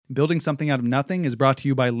Building Something Out of Nothing is brought to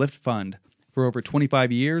you by Lift Fund. For over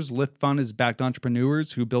 25 years, Lift Fund has backed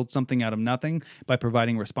entrepreneurs who build something out of nothing by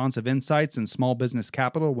providing responsive insights and small business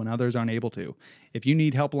capital when others aren't able to. If you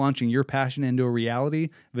need help launching your passion into a reality,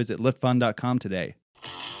 visit liftfund.com today.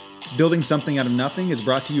 Building Something Out of Nothing is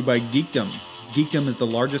brought to you by Geekdom. Geekdom is the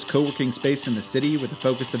largest co-working space in the city with the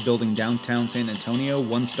focus of building downtown San Antonio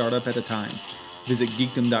one startup at a time. Visit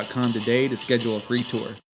geekdom.com today to schedule a free tour.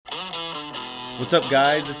 What's up,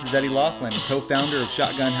 guys? This is Eddie Laughlin, co-founder of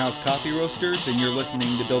Shotgun House Coffee Roasters, and you're listening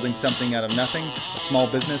to Building Something Out of Nothing, a small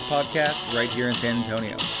business podcast right here in San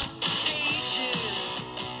Antonio.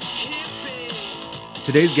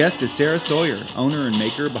 Today's guest is Sarah Sauer, owner and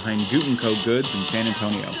maker behind Guten Co goods in San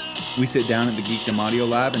Antonio. We sit down at the Geekdom Audio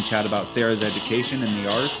Lab and chat about Sarah's education in the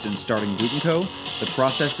arts and starting Guten Co, the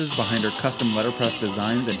processes behind her custom letterpress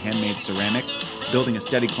designs and handmade ceramics, building a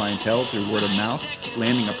steady clientele through word of mouth,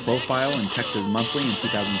 landing a profile in Texas Monthly in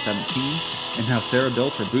 2017, and how Sarah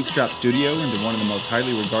built her bootstrapped studio into one of the most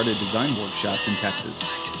highly regarded design workshops in Texas.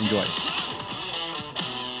 Enjoy.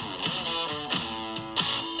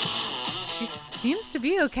 She seems to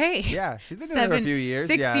be okay. Yeah, she's been doing it for a few years.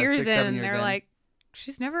 6 yeah, years 6, 7 in, years they're like,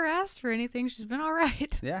 she's never asked for anything. She's been all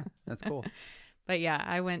right. Yeah, that's cool. But yeah,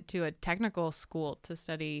 I went to a technical school to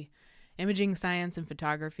study imaging science and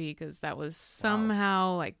photography because that was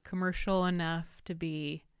somehow like commercial enough to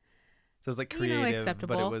be, so it was like creative,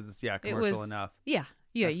 acceptable. But it was commercial enough. Yeah,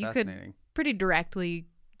 That's you could pretty directly,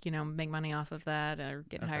 make money off of that or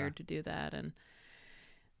get hired to do that, and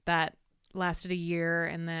that lasted a year,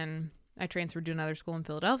 and then I transferred to another school in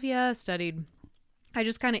Philadelphia, studied. I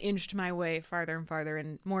just kind of inched my way farther and farther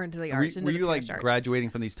and more into the arts. Were you like arts. graduating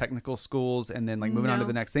from these technical schools and then like moving on to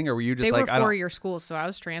the next thing, or were you just they like were 4-year schools, so I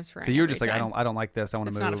was transferring. So you were just like, time. I don't like this. I want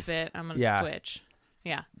to move. It's not a fit. I'm gonna switch.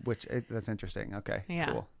 Yeah. That's interesting. Okay.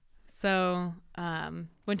 Yeah. Cool. So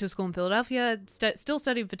went to a school in Philadelphia. Still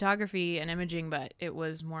studied photography and imaging, but it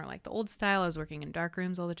was more like the old style. I was working in dark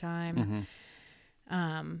rooms all the time.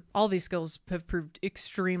 Mm-hmm. All these skills have proved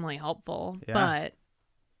extremely helpful, but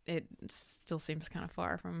it still seems kind of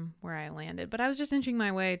far from where I landed. But I was just inching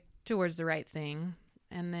my way towards the right thing.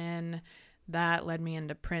 And then that led me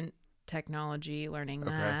into print technology, learning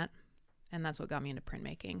that. And that's what got me into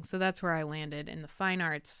printmaking. So that's where I landed in the fine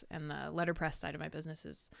arts, and the letterpress side of my business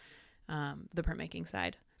is the printmaking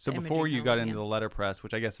side. So before you got into the letterpress,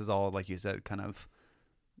 which I guess is all, like you said, kind of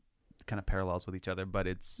parallels with each other, but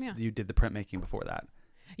you did the printmaking before that.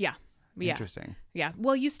 Yeah. Yeah. Interesting. Yeah.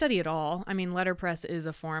 Well, you study it all. I mean, letterpress is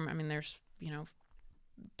a form. I mean, there's,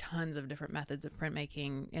 tons of different methods of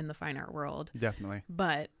printmaking in the fine art world. Definitely.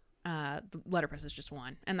 But the letterpress is just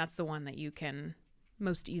one. And that's the one that you can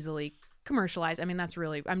most easily commercialize. I mean, that's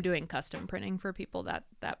really, I'm doing custom printing for people. That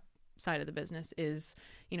side of the business is,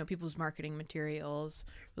 people's marketing materials,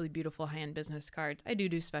 really beautiful high-end business cards. I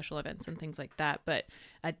do special events and things like that. But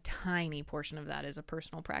a tiny portion of that is a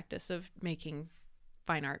personal practice of making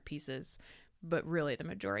fine art pieces, but really the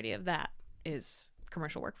majority of that is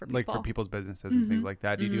commercial work for people. Like for people's businesses and things like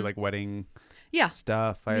that. Do you do like wedding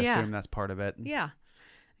stuff? I assume that's part of it. Yeah.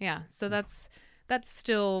 Yeah. So that's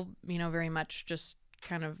still, very much just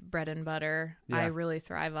kind of bread and butter. Yeah. I really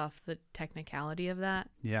thrive off the technicality of that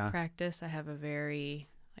practice. I have a very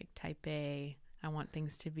type A. I want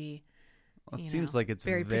things to be it seems like it's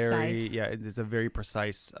very precise. It's a very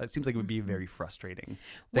precise. It seems like it would be a very frustrating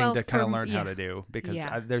thing to kind of learn how to do, because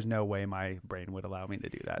there's no way my brain would allow me to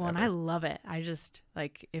do that. Well, and I love it. I just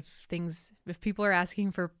if people are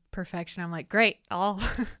asking for perfection, I'm like, great, I'll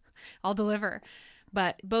deliver.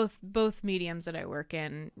 But both mediums that I work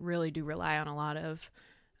in really do rely on a lot of,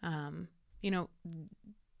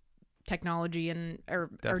 technology or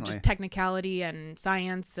just technicality and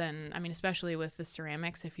science. And I mean, especially with the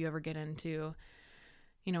ceramics, if you ever get into,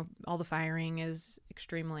 all the firing is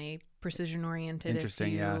extremely precision oriented.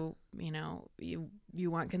 Interesting.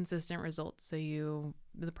 You want consistent results. So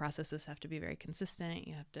the processes have to be very consistent.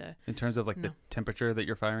 You have to, in terms of the temperature that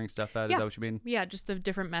you're firing stuff at, is that what you mean? Yeah. Just the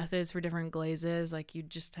different methods for different glazes. You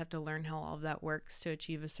just have to learn how all of that works to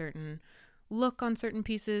achieve a certain look on certain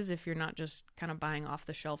pieces. If you're not just kind of buying off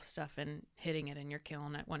the shelf stuff and hitting it in your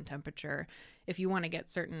kiln at one temperature, if you want to get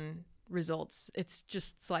certain results, it's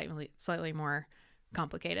just slightly more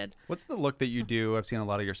complicated. What's the look that you do? I've seen a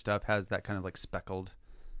lot of your stuff has that kind of speckled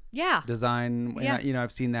design. Yeah. And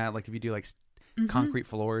I've seen that if you do concrete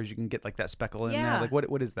floors, you can get that speckle in there.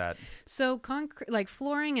 What is that? So concrete,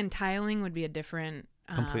 flooring and tiling would be a different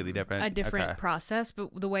completely different. A different process.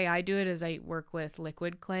 But the way I do it is I work with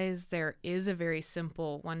liquid clays. There is a very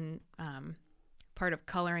simple one part of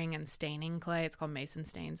coloring and staining clay. It's called mason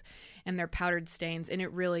stains, and they're powdered stains. And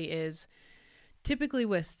it really is typically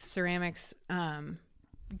with ceramics,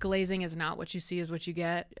 glazing is not what you see is what you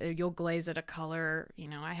get. You'll glaze it a color.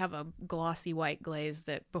 I have a glossy white glaze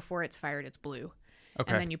that before it's fired, it's blue.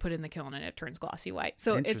 Okay. And then you put it in the kiln and it turns glossy white.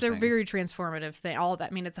 So it's a Interesting. very transformative thing.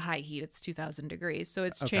 It's a high heat. It's 2,000 degrees. So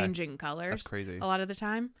it's changing colors. That's crazy. A lot of the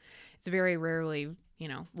time. It's very rarely,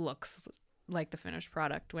 looks like the finished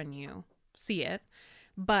product when you see it.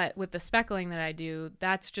 But with the speckling that I do,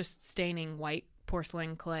 that's just staining white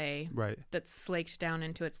porcelain clay that's slaked down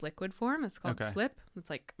into its liquid form. It's called slip. It's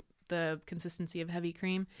like the consistency of heavy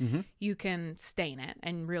cream. Mm-hmm. You can stain it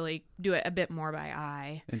and really do it a bit more by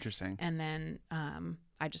eye. Interesting. And then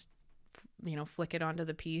I just flick it onto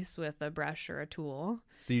the piece with a brush or a tool.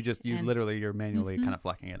 So you're manually kind of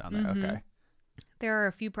flecking it on there. Mm-hmm. Okay. There are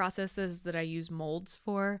a few processes that I use molds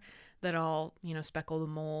for that I'll speckle the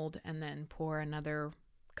mold and then pour another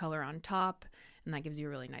color on top, and that gives you a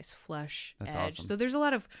really nice flush edge. Awesome. So there's a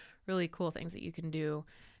lot of really cool things that you can do,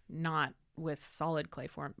 not with solid clay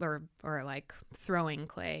form or like throwing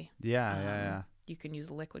clay. Yeah. You can use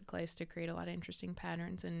liquid clays to create a lot of interesting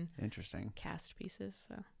patterns and cast pieces.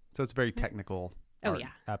 So it's very technical. Oh, art. yeah.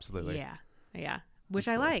 Absolutely. Yeah. Which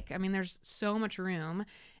I like. I mean, there's so much room.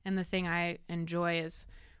 And the thing I enjoy is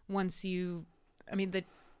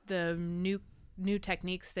the new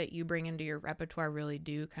techniques that you bring into your repertoire really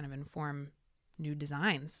do kind of inform new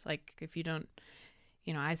designs. Like if you don't,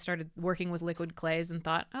 I started working with liquid clays and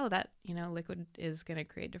thought, that, liquid is going to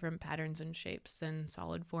create different patterns and shapes than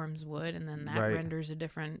solid forms would. And then that renders a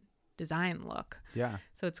different design look. Yeah.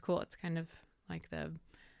 So it's cool. It's kind of like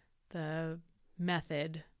the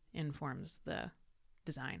method informs the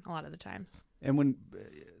design a lot of the time. And when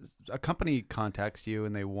a company contacts you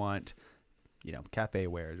and they want, cafe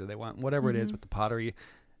wares or they want whatever it is with the pottery,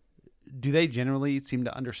 do they generally seem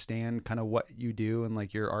to understand kind of what you do and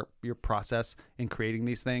like your process in creating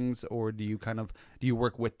these things? Or do you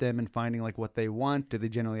work with them in finding like what they want? Do they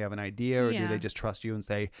generally have an idea, or do they just trust you and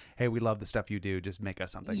say, hey, we love the stuff you do, just make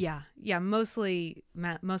us something? Yeah. Mostly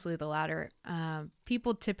the latter.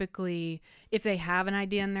 People typically, if they have an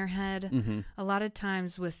idea in their head, a lot of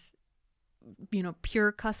times with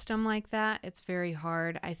pure custom like that, it's very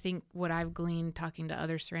hard. I think what I've gleaned talking to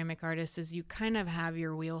other ceramic artists is you kind of have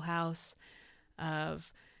your wheelhouse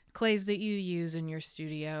of clays that you use in your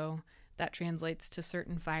studio. That translates to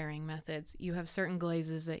certain firing methods. You have certain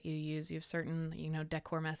glazes that you use. You have certain,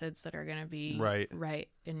 decor methods that are going to be right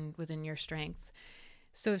within your strengths.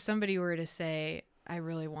 So if somebody were to say, I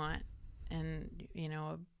really want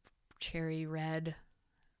a cherry red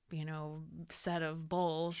set of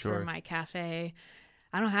bowls for my cafe.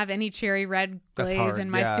 I don't have any cherry red glaze in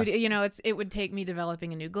my studio. It would take me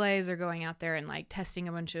developing a new glaze or going out there and like testing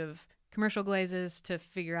a bunch of commercial glazes to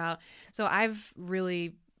figure out. So I've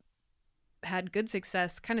really had good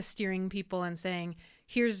success kind of steering people and saying,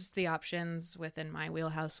 here's the options within my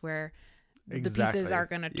wheelhouse where the pieces are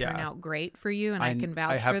going to turn out great for you, and I can vouch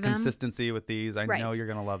for them. I have consistency with these. I know you're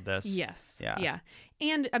going to love this. Yes. Yeah.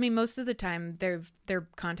 And I mean, most of the time they're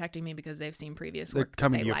contacting me because they've seen previous work. They're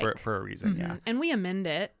coming to you for a reason. Yeah. And we amend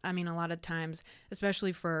it. I mean, a lot of times,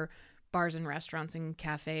 especially for bars and restaurants and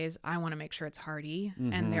cafes, I want to make sure it's hearty,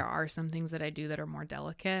 and there are some things that I do that are more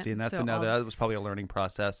delicate. See, and that was probably a learning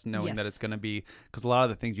process, knowing that it's going to be, because a lot of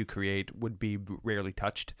the things you create would be rarely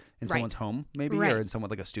touched in someone's home, maybe, or in someone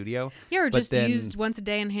like a studio. Yeah, or just used once a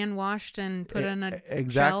day and hand washed and put in a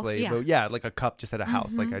exactly. shelf. But like a cup just at a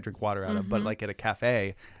house, like I drink water out of, but like at a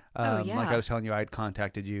cafe. Like I was telling you, I had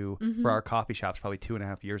contacted you for our coffee shops probably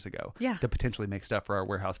 2.5 years ago to potentially make stuff for our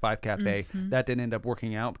Warehouse 5 cafe. That didn't end up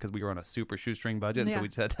working out because we were on a super shoestring budget, and so we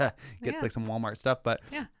just had to get like some Walmart stuff. But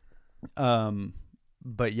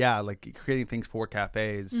like creating things for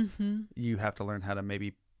cafes, you have to learn how to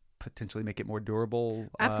maybe potentially make it more durable.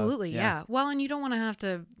 Absolutely, yeah. Well, and you don't want to have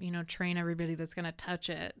to train everybody that's going to touch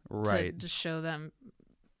it to show them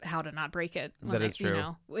how to not break it. That is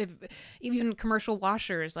true. If even commercial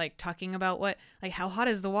washers, like talking about how hot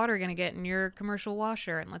is the water going to get in your commercial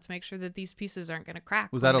washer, and let's make sure that these pieces aren't going to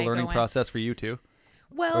crack. Was that a learning process for you too?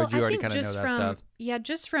 Well, or did you already kind of know that stuff? Yeah,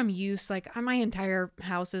 just from use. Like my entire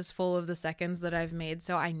house is full of the seconds that I've made,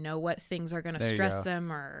 so I know what things are going to stress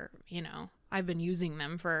them, or I've been using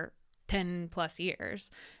them for 10 plus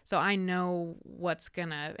years. So I know what's going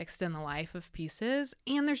to extend the life of pieces.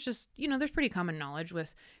 And there's just, there's pretty common knowledge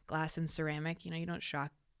with glass and ceramic. You don't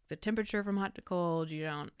shock the temperature from hot to cold. You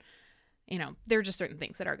don't, there are just certain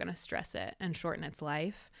things that are going to stress it and shorten its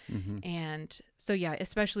life. And so,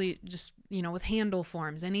 especially just, with handle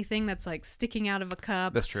forms, anything that's like sticking out of a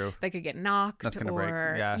cup. That's true. That could get knocked. That's going to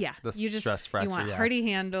break. You want hardy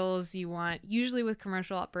handles. You want, usually with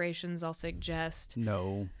commercial operations, I'll suggest.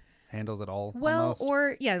 No. handles it all. Well, almost.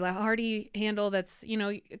 or a hardy handle that's,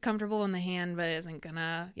 comfortable in the hand, but isn't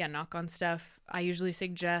gonna, knock on stuff. I usually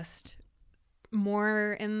suggest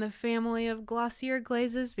more in the family of glossier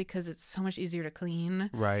glazes because it's so much easier to clean.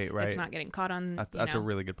 Right. It's not getting caught on. That's a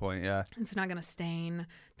really good point. Yeah. It's not gonna stain,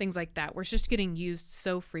 things like that. Where it's just getting used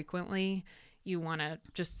so frequently, you want to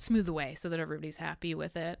just smooth away so that everybody's happy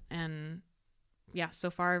with it. And yeah,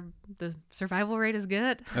 so far the survival rate is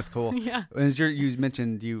good. That's cool. Yeah. As you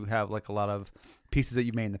mentioned, you have like a lot of pieces that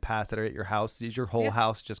you made in the past that are at your house. Is your whole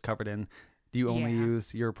house just covered in? Do you only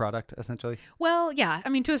use your product essentially? Well, yeah. I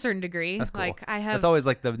mean, to a certain degree. That's cool. Like I have. That's always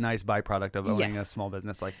like the nice byproduct of owning a small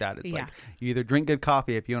business like that. It's like you either drink good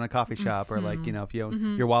coffee if you own a coffee shop, or like if you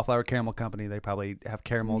own your Wildflower Caramel Company, they probably have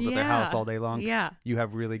caramels at their house all day long. Yeah. You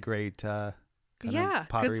have really great. Pottery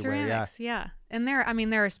good ceramics. And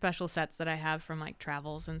there are special sets that I have from like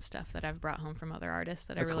travels and stuff that I've brought home from other artists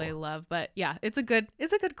that I really love. But yeah, it's a good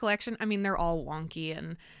collection. I mean, they're all wonky,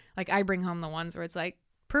 and like I bring home the ones where it's like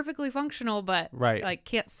perfectly functional, but like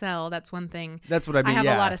can't sell. That's one thing. That's what I mean. I have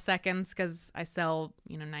a lot of seconds because I sell,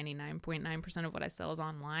 99.9% of what I sell is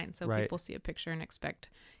online. So people see a picture and expect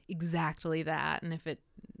exactly that. And if it,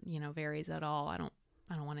 varies at all, I don't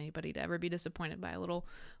want anybody to ever be disappointed by a little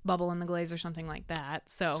bubble in the glaze or something like that.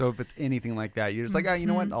 So if it's anything like that, you're just like, you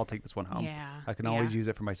know what? I'll take this one home. Yeah. I can always use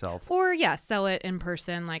it for myself. Or sell it in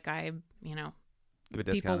person. Like give a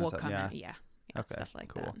discount people will come in. Yeah. Okay, stuff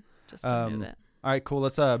like that. Just to move it. All right, cool.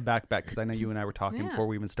 Let's back because I know you and I were talking before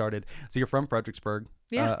we even started. So you're from Fredericksburg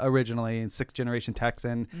originally, and 6th generation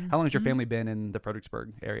Texan. How long has your family been in the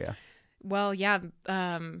Fredericksburg area? Well,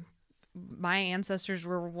 my ancestors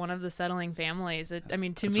were one of the settling families.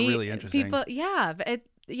 To me, really interesting. People,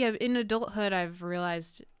 in adulthood, I've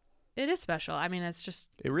realized it is special. I mean, it's just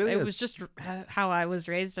it was just how I was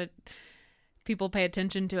raised. People pay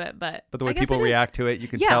attention to it, but the way people react to it, you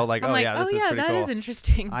can tell like, this is pretty cool. That is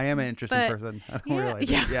interesting. I am an interesting person. I don't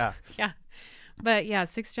realize it. Yeah. But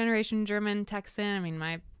 6th generation German Texan. I mean,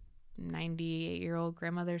 my 98-year-old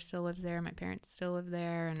grandmother still lives there. My parents still live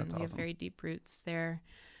there, and we have very deep roots there.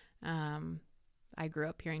 I grew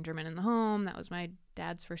up hearing German in the home. That was my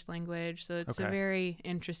dad's first language. So it's a very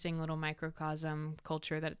interesting little microcosm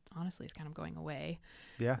culture that honestly is kind of going away.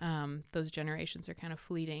 Yeah. Those generations are kind of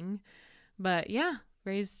fleeting. But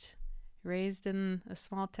raised in a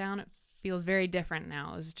small town, it feels very different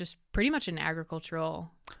now. It's just pretty much an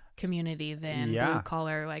agricultural community than blue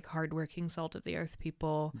collar, like hardworking, salt of the earth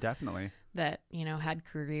people. Definitely. That, had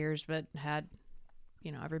careers, but had,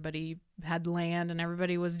 everybody had land and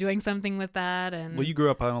everybody was doing something with that. And well, you grew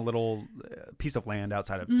up on a little piece of land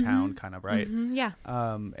outside of town, kind of, right? Yeah.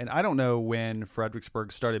 And I don't know when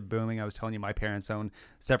Fredericksburg started booming. I was telling you, my parents own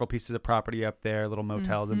several pieces of property up there, little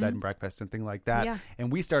motels and bed and breakfasts and things like that. Yeah.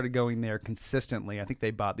 And we started going there consistently. I think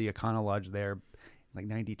they bought the Econo Lodge there like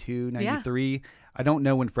 92, 93. Yeah. I don't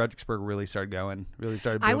know when Fredericksburg really started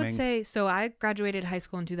booming. I would say, so I graduated high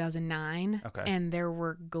school in 2009, and there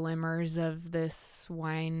were glimmers of this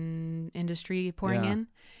wine industry pouring in.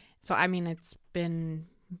 So, I mean, it's been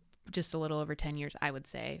just a little over 10 years, I would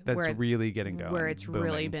say. That's really getting going. Where it's booming.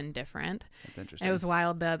 Really been different. That's interesting. It was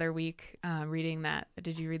wild the other week reading that.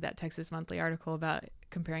 Did you read that Texas Monthly article about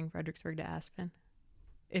comparing Fredericksburg to Aspen?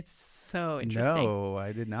 It's so interesting. No,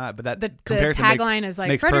 I did not. But the comparison tagline is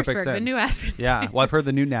like Fredericksburg, the new Aspen. Yeah. Well, I've heard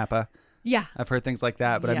the new Napa. Yeah. I've heard things like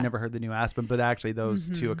that, but I've never heard the new Aspen. But actually, those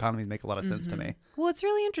two economies make a lot of sense to me. Well, it's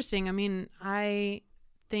really interesting. I mean, I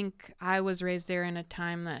think I was raised there in a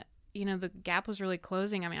time that, the gap was really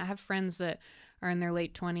closing. I mean, I have friends that are in their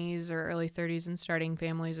late 20s or early 30s and starting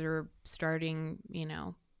families or starting,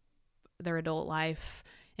 their adult life.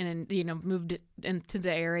 And, moved into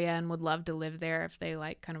the area and would love to live there if they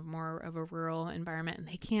like kind of more of a rural environment. And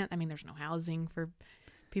they can't. I mean, there's no housing for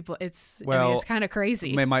people. It's it's kind of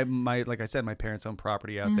crazy. My like I said, my parents own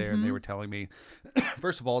property out there, and they were telling me,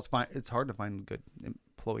 first of all, it's hard to find good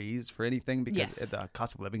employees for anything because the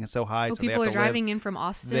cost of living is so high. So people are driving in from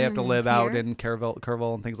Austin. They have to live out in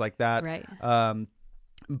Kerrville and things like that. Right.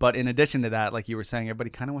 But in addition to that, like you were saying,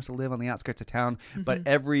 everybody kind of wants to live on the outskirts of town, but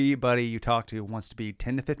everybody you talk to wants to be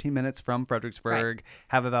 10 to 15 minutes from Fredericksburg,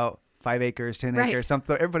 have about 5 acres, 10 acres,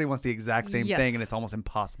 something. Everybody wants the exact same thing, and it's almost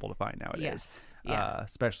impossible to find nowadays.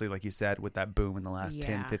 Especially, like you said, with that boom in the last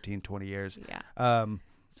 10, 15, 20 years. Yeah.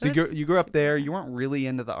 So you grew up there. You weren't really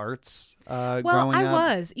into the arts growing up? Well,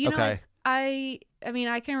 I was. I mean,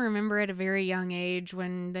 I can remember at a very young age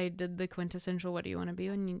when they did the quintessential, what do you want to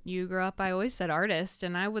be when you grow up? I always said artist,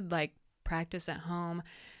 and I would like practice at home.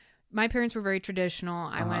 My parents were very traditional.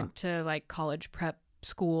 I went to like college prep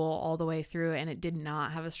school all the way through, and it did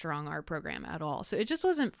not have a strong art program at all. So it just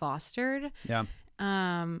wasn't fostered. Yeah.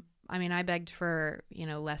 I mean, I begged for,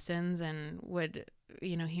 lessons and would,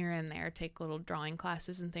 here and there take little drawing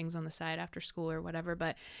classes and things on the side after school or whatever,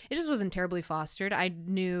 but it just wasn't terribly fostered. I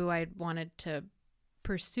knew I wanted to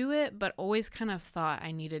pursue it, but always kind of thought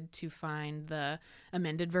I needed to find the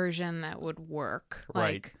amended version that would work,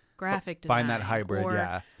 like graphic design. Find that hybrid,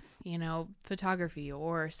 or, photography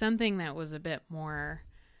or something that was a bit more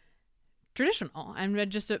traditional, and it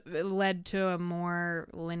just led to a more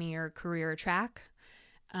linear career track.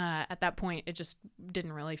 At that point, it just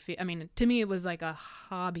didn't really feel, I mean, to me, it was like a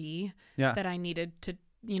hobby that I needed to,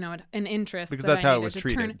 an interest. Because that's how it was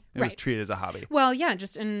treated. It was treated as a hobby. Well, yeah,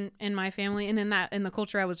 just in my family and in the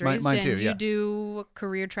culture I was raised in, you do a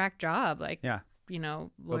career track job, like, lawyer,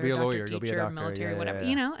 doctor, teacher, military, whatever,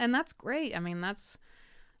 and that's great. I mean, that's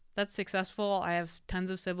successful. I have tons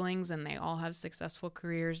of siblings and they all have successful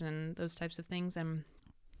careers and those types of things. And,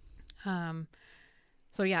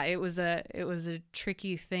 so yeah, it was a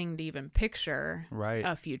tricky thing to even picture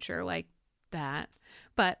a future like that,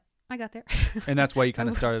 but I got there. And that's why you kind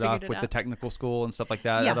of started off with the technical school and stuff like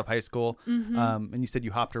that out of high school. Mm-hmm. And you said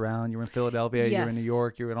you hopped around. You were in Philadelphia. You were in New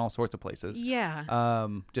York. You were in all sorts of places. Yeah.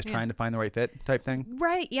 Just trying to find the right fit type thing.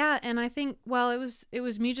 Right. Yeah. And I think, well, it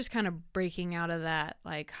was me just kind of breaking out of that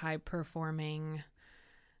like high performing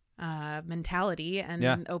mentality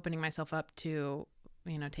and opening myself up to,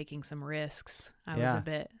 taking some risks. I was a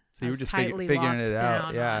bit. So you were just figuring it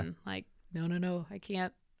out. Yeah. On, like, no, I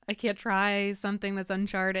can't try something that's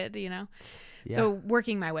uncharted, So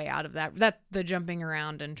working my way out of that the jumping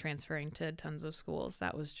around and transferring to tons of schools,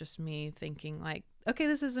 that was just me thinking like, okay,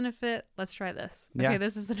 this isn't a fit. Let's try this. Okay,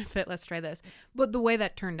 this isn't a fit. Let's try this. But the way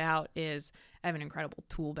that turned out is I have an incredible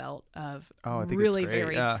tool belt of really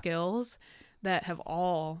varied skills that have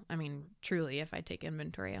all, I mean, truly, if I take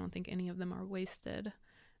inventory, I don't think any of them are wasted.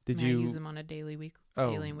 I use them on a daily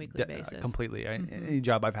and weekly basis. Completely. Any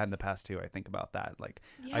job I've had in the past too, I think about that. Like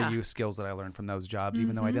I use skills that I learned from those jobs,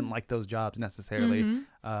 even though I didn't like those jobs necessarily.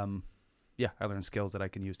 I learned skills that I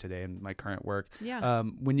can use today in my current work. Yeah.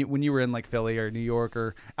 When you were in like Philly or New York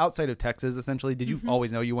or outside of Texas, essentially, did you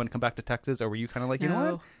always know you wanted to come back to Texas, or were you kind of like, you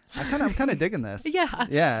know what, I'm kind of digging this?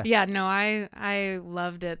 Yeah. No, I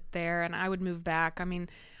loved it there, and I would move back. I mean,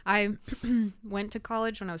 I went to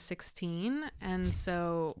college when I was 16, and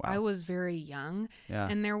so I was very young. Yeah.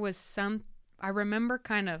 And there was I remember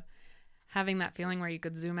kind of having that feeling where you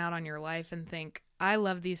could zoom out on your life and think, I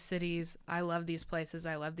love these cities, I love these places,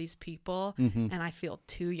 I love these people, and I feel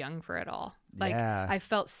too young for it all. Like I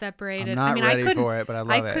felt separated. I'm not ready for it, but I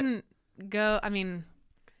love it. I couldn't go. I mean,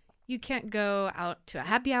 you can't go out to a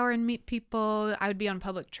happy hour and meet people. I would be on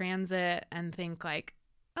public transit and think like,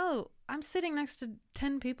 oh, I'm sitting next to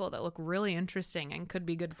 10 people that look really interesting and could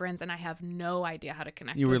be good friends, and I have no idea how to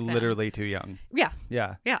connect with them. You were literally too young.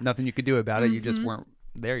 Yeah. Nothing you could do about it. You just weren't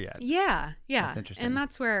there yet. Yeah. That's interesting. And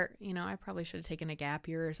that's where, I probably should have taken a gap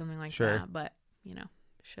year or something like that, but,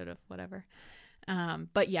 should have, whatever.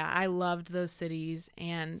 But yeah, I loved those cities,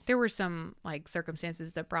 and there were some like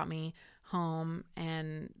circumstances that brought me home,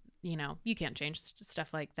 and, you can't change stuff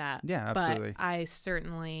like that. Yeah, absolutely. But I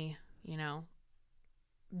certainly,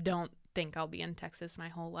 don't think I'll be in Texas my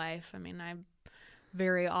whole life. I mean, I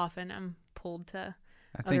very often am pulled to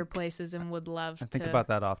other places and would love to. I think about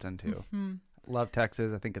that often too. Mm-hmm. Love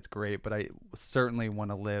Texas. I think it's great, but I certainly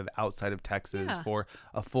want to live outside of Texas for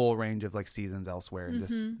a full range of like seasons elsewhere, and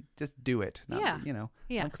just do it.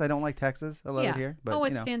 Because I don't like Texas. I love it here. But,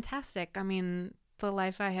 it's fantastic. I mean, the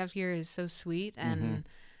life I have here is so sweet, and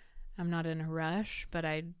I'm not in a rush, but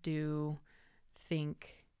I do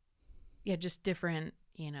think, just different,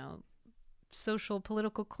 social,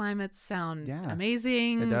 political climates sound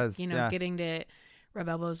amazing. It does. Getting to rub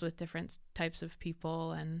elbows with different types of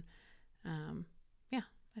people, and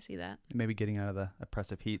I see that. Maybe getting out of the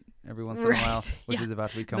oppressive heat every once in a while, which is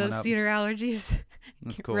about to be coming up. Those cedar allergies.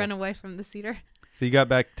 That's cool. Run away from the cedar. So you got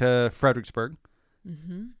back to Fredericksburg,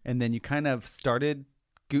 and then you kind of started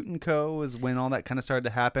Guten Co. is when all that kind of started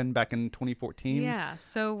to happen back in 2014. Yeah.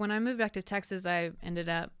 So when I moved back to Texas, I ended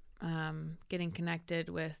up getting connected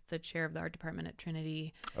with the chair of the art department at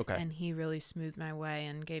Trinity. Okay. And he really smoothed my way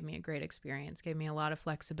and gave me a great experience, gave me a lot of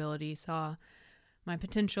flexibility, saw my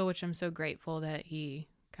potential, which I'm so grateful that he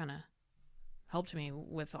kind of helped me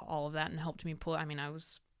with all of that and helped me pull. I mean, I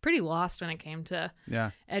was pretty lost when it came to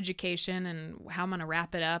education and how I'm going to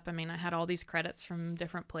wrap it up. I mean, I had all these credits from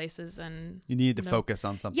different places, and you needed to focus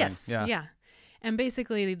on something. Yes. Yeah. And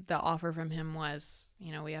basically the offer from him was,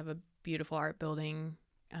 we have a beautiful art building.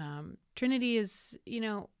 Trinity is,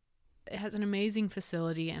 it has an amazing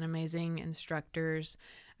facility and amazing instructors.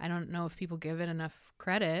 I don't know if people give it enough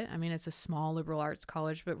credit. I mean, it's a small liberal arts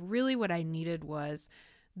college, but really what I needed was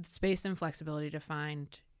space and flexibility to find,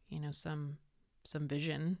 some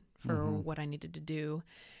vision for what I needed to do.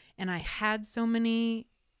 And I had so many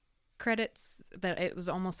credits that it was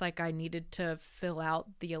almost like I needed to fill out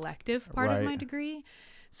the elective part of my degree.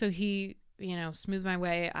 So he, smoothed my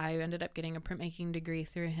way. I ended up getting a printmaking degree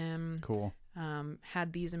through him. Cool.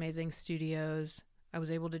 Had these amazing studios. I was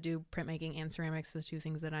able to do printmaking and ceramics, the two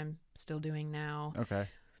things that I'm still doing now. Okay.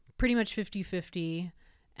 Pretty much 50-50,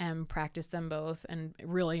 and practiced them both and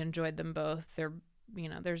really enjoyed them both. They're,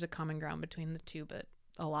 there's a common ground between the two, but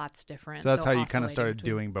a lot's different. So that's how you kind of started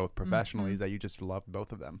doing both professionally, is that you just loved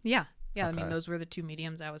both of them. Yeah. Yeah. Okay. I mean, those were the two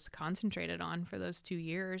mediums I was concentrated on for those 2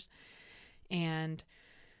 years. And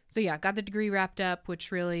so, yeah, got the degree wrapped up,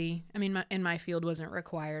 which really, I mean, in my field wasn't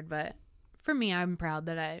required, but for me, I'm proud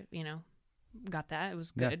that I, got that. It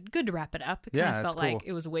was good. Yeah. Good to wrap it up. It kind of felt like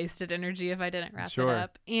it was wasted energy if I didn't wrap it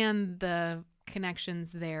up. And the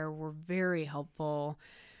connections there were very helpful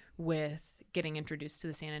with getting introduced to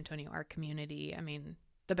the San Antonio art community. I mean,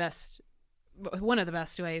 one of the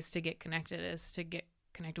best ways to get connected is to get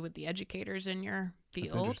connected with the educators in your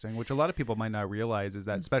field. That's interesting, which a lot of people might not realize is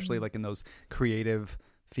that, especially like in those creative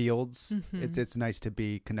fields, it's nice to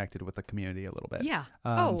be connected with the community a little bit. Yeah.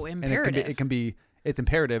 And Imperative. it's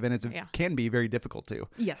imperative, and can be very difficult to.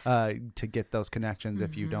 Yes. To get those connections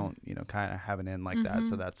if you don't, kind of have an in like that.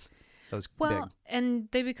 So that's big. And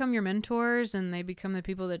they become your mentors, and they become the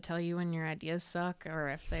people that tell you when your ideas suck or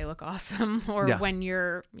if they look awesome, or when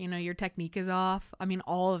your technique is off. I mean,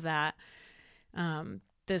 all of that.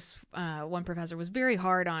 This one professor was very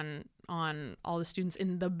hard on all the students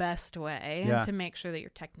in the best way to make sure that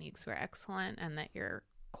your techniques were excellent and that your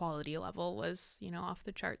quality level was, off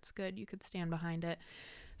the charts good. You could stand behind it.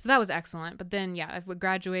 So that was excellent. But then, I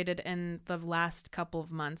graduated, in the last couple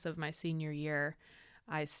of months of my senior year,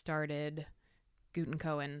 I started Guten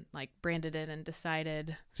Co and branded it and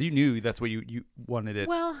decided. So you knew that's what you wanted it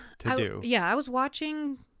to do. Yeah, I was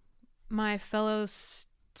watching my fellows.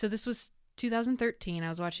 So this was 2013. I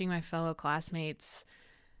was watching my fellow classmates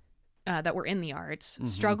that were in the arts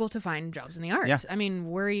struggle to find jobs in the arts. Yeah. I mean,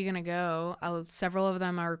 where are you going to go? Several of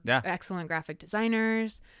them are excellent graphic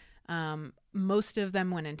designers. Most of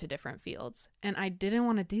them went into different fields, and I didn't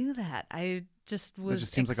want to do that. I just was excited. It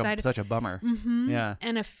just seems like such a bummer. Yeah.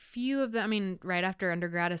 And a few of them, I mean, right after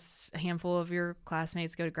undergrad, a handful of your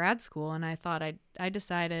classmates go to grad school, and I thought I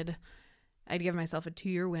decided I'd give myself a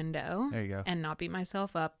 2-year window. There you go. And not beat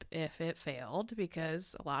myself up if it failed,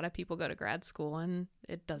 because a lot of people go to grad school and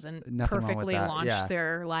it doesn't perfectly launch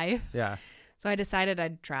their life. Yeah. So I decided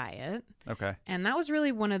I'd try it. Okay. And that was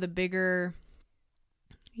really one of the bigger,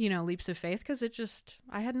 leaps of faith, because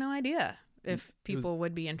I had no idea if people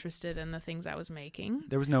would be interested in the things I was making.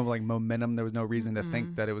 There was no momentum. There was no reason to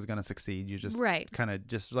think that it was going to succeed. You just kind of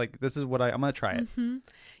just this is what I'm going to try it.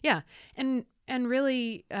 Yeah. And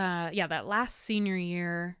really, that last senior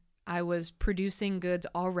year, I was producing goods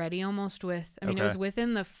already almost with, it was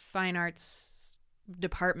within the fine arts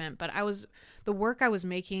department, but the work I was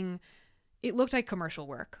making, it looked like commercial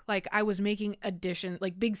work. I was making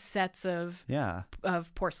big sets of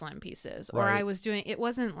porcelain pieces, or I was doing, it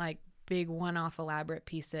wasn't big one-off elaborate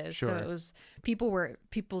pieces. Sure. So it was,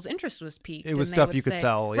 people's interest was piqued. It was stuff you could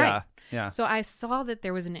sell. Yeah. Right. Yeah. So I saw that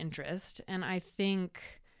there was an interest, and I think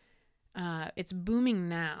it's booming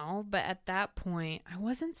now, but at that point I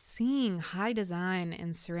wasn't seeing high design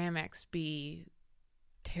in ceramics be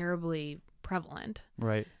terribly prevalent.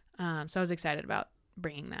 Right. So I was excited about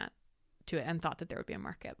bringing that to it and thought that there would be a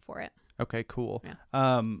market for it. Okay, cool.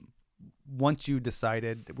 Yeah. Once you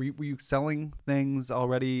decided, were you selling things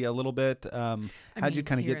already a little bit? How'd you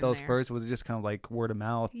kind of get those first? Was it just kind of word of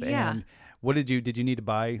mouth? Yeah. And what did you need to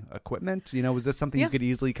buy equipment? Was this something you could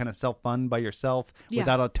easily kind of self-fund by yourself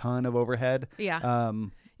without a ton of overhead? Yeah.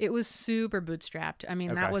 It was super bootstrapped. I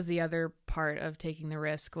mean, that was the other part of taking the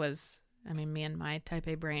risk was, me and my type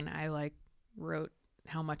A brain, I wrote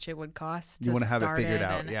how much it would cost. You want to have it figured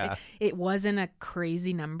out. Yeah. It wasn't a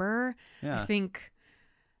crazy number. Yeah. I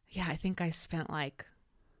think I spent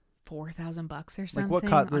 $4,000 or something. What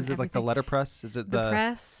cost is it? The letterpress? Is it the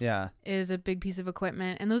press? Yeah, is a big piece of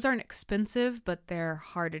equipment, and those aren't expensive, but they're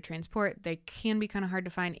hard to transport. They can be kind of hard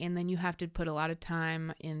to find, and then you have to put a lot of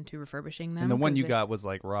time into refurbishing them. And the one you got was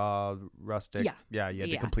raw, rustic. Yeah, you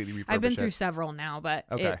had to completely refurbish it. I've been through several now, but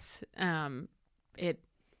it's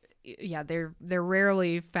they're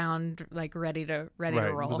rarely found ready to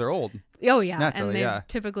roll. Because they're old. Oh yeah, naturally, and they've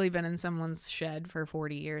typically been in someone's shed for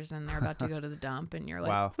 40 years, and they're about to go to the dump, and you're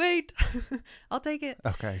like, wow. Wait, I'll take it.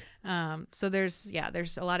 Okay. So there's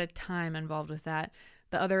a lot of time involved with that.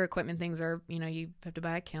 The other equipment things are, you have to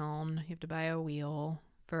buy a kiln, you have to buy a wheel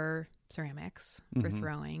for ceramics for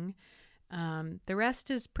throwing. The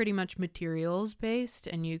rest is pretty much materials based,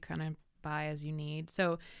 and you kind of buy as you need.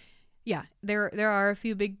 So yeah, there are a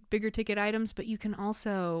few bigger ticket items, but you can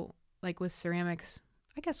also, like with ceramics,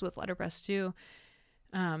 I guess with letterpress too,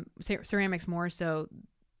 ceramics more so,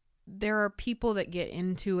 there are people that get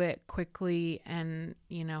into it quickly and,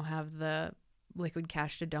 you know, have the liquid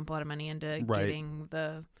cash to dump a lot of money into getting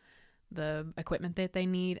the equipment that they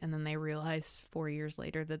need, and then they realize 4 years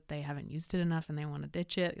later that they haven't used it enough and they want to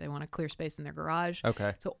ditch it. They want to clear space in their garage.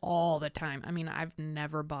 Okay. So all the time, I mean, I've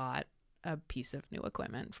never bought a piece of new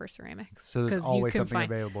equipment for ceramics. So there's always something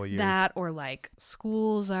available used. That, or like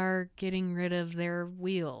schools are getting rid of their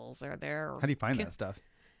wheels or their... How do you find that stuff?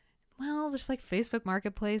 Well, there's like Facebook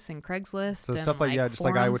Marketplace and Craigslist. So and stuff like, yeah, just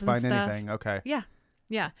like I would find stuff. anything. Okay. Yeah.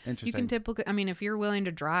 Yeah. Interesting. You can typically, I mean, if you're willing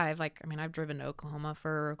to drive, like, I mean, I've driven to Oklahoma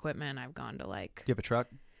for equipment. I've gone to like... Do you have a truck?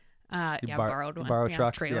 Borrowed one. Borrow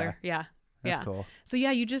trucks? Trailer. Yeah. That's cool. So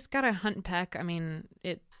yeah, you just got to hunt and peck. I mean,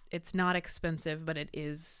 it's not expensive, but it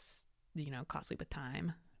is, you know, costly with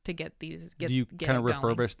time to get these. Do you kind of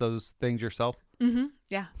refurbish those things yourself? Mm-hmm.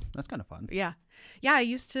 Yeah. That's kind of fun. Yeah. Yeah.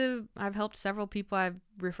 I've helped several people. I've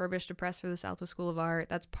refurbished a press for the Southwest School of Art.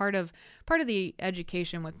 That's part of the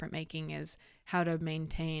education with printmaking is how to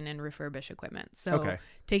maintain and refurbish equipment. So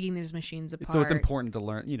taking these machines apart. So it's important to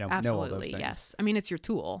learn, you know, absolutely, know all those things. Yes. I mean, it's your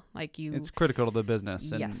tool. Like it's critical to the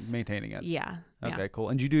business and maintaining it. Yeah. Okay, cool.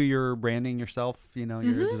 And you do your branding yourself? You know,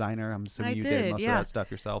 you're a designer. I'm assuming you did most of that stuff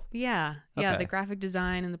yourself. Yeah. Yeah. The graphic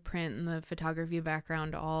design and the print and the photography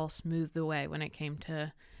background all smoothed the way when it came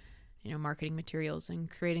to, you know, marketing materials and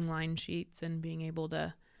creating line sheets and being able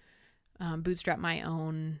to bootstrap my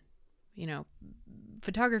own, you know,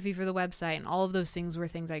 photography for the website, and all of those things were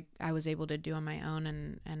things I was able to do on my own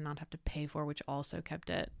and not have to pay for, which also kept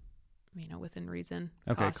it, you know, within reason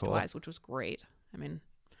cost-wise, which was great. I mean.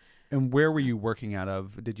 And where were you working out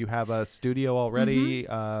of? Did you have a studio already?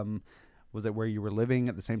 Was it where you were living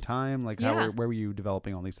at the same time? Like where were you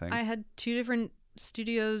developing all these things? I had 2 different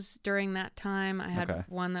studios during that time. I had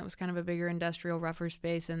one that was kind of a bigger industrial, rougher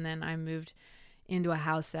space, and then I moved into a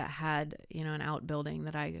house that had, you know, an outbuilding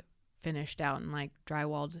that I finished out and like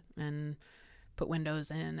drywalled and put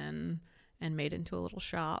windows in and made into a little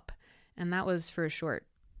shop. And that was for a short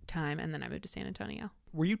time, and then I moved to San Antonio.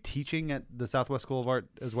 Were you teaching at the Southwest School of Art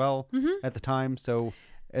as well at the time? So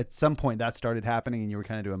at some point that started happening and you were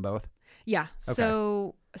kind of doing both? Yeah. Okay.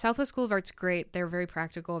 So Southwest School of Art's great. They're very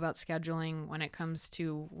practical about scheduling when it comes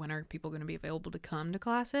to when are people going to be available to come to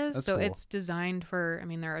classes. That's cool. It's designed for, I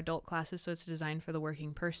mean, they're adult classes, so it's designed for the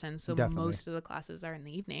working person. So most of the classes are in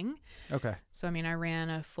the evening. Okay. So, I mean, I ran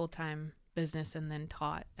a full-time business and then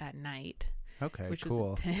taught at night. Okay, which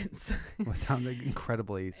cool. was intense. Well, it sounded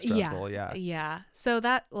incredibly stressful. Yeah. So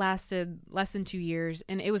that lasted less than 2 years,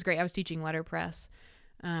 and it was great. I was teaching letterpress,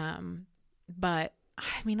 but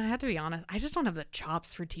I mean, I have to be honest. I just don't have the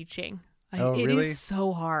chops for teaching. It is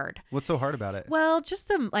so hard. What's so hard about it? Well, just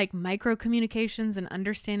the like micro communications and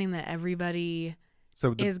understanding that everybody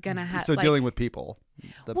is gonna have. So dealing with people.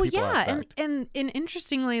 And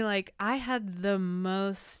interestingly, like I had the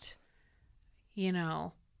most, you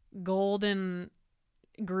know, golden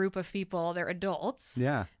group of people. They're adults.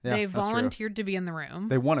 Yeah. They volunteered to be in the room.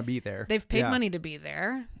 They want to be there. They've paid money to be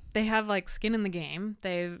there. They have like skin in the game.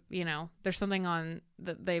 They've, you know, there's something on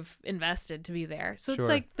that they've invested to be there. So it's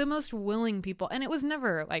like the most willing people. And it was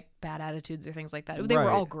never like bad attitudes or things like that. They were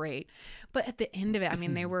all great. But at the end of it, I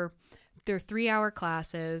mean, they're 3-hour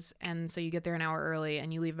classes. And so you get there an hour early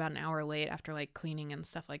and you leave about an hour late after like cleaning and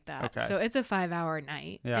stuff like that. Okay. So it's a 5-hour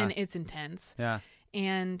night and it's intense. Yeah.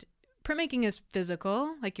 And printmaking is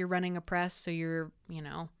physical. Like you're running a press. So you're, you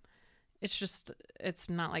know, it's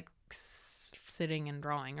not like sitting and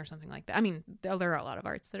drawing or something like that. I mean, there are a lot of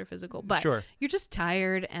arts that are physical, but you're just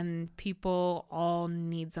tired and people all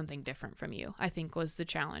need something different from you, I think was the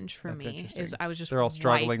challenge for me. Is I was just they're all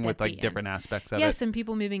struggling with like different aspects of it. Yes, and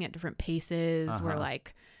people moving at different paces where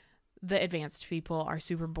like the advanced people are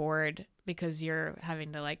super bored because you're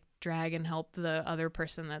having to like drag and help the other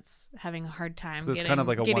person that's having a hard time. So it's kind of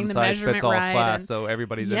like a one-size-fits-all class, so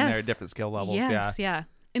everybody's in there at different skill levels. Yeah.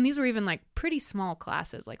 And these were even like pretty small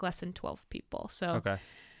classes, like less than 12 people. So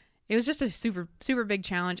it was just a super, super big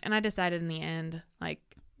challenge. And I decided in the end, like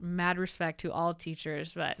mad respect to all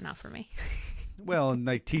teachers, but not for me. Well, and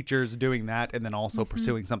like teachers doing that and then also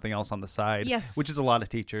pursuing something else on the side, which is a lot of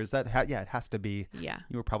teachers. That it has to be. Yeah.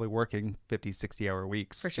 You were probably working 50, 60-hour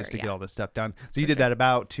weeks just to get all this stuff done. So you did that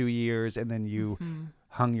about 2 years and then you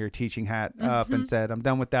hung your teaching hat up and said, I'm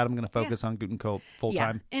done with that. I'm going to focus on Guten Co full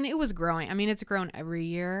time. And it was growing. I mean, it's grown every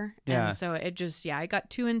year. Yeah. And so it just, it got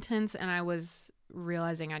too intense and I was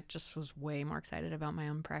realizing I just was way more excited about my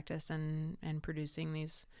own practice and producing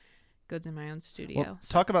these goods in my own studio. Well,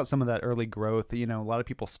 talk about some of that early growth. You know, a lot of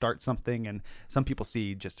people start something and some people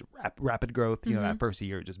see just rapid growth, you know, that first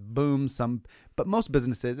year, just boom. But most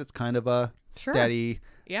businesses, it's kind of a steady,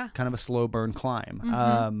 kind of a slow burn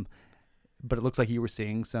climb. But it looks like you were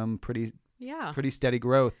seeing some pretty steady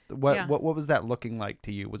growth. What was that looking like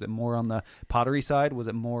to you? Was it more on the pottery side? Was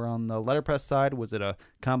it more on the letterpress side? Was it a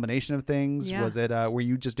combination of things? Was it were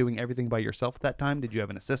you just doing everything by yourself at that time? Did you have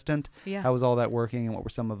an assistant? How was all that working? And what were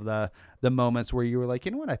some of the moments where you were like,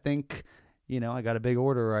 you know what, I think, you know, I got a big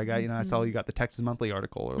order, or I got, you know, I saw you got the Texas Monthly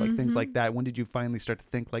article, or like things like that. When did you finally start to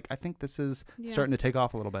think like, I think this is starting to take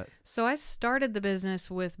off a little bit? So I started the business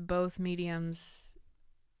with both mediums,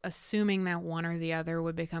 assuming that one or the other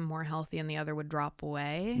would become more healthy and the other would drop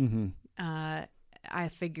away. I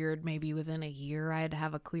figured maybe within a year I'd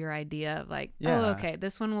have a clear idea of like, oh, okay,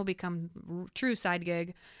 this one will become true side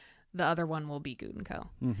gig. The other one will be Guten Co.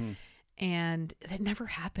 And that never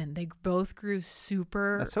happened. They both grew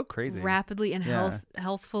super That's so crazy. Rapidly and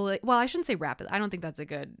healthfully. Well, I shouldn't say rapid. I don't think that's a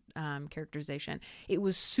good characterization. It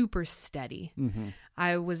was super steady.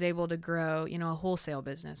 I was able to grow, you know, a wholesale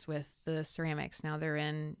business with the ceramics. Now they're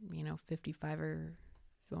in, you know, 55 or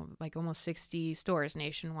like almost 60 stores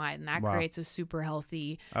nationwide. And that creates a super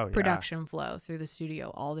healthy production flow through the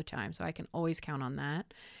studio all the time. So I can always count on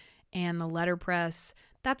that. And the letterpress,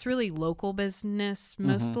 that's really local business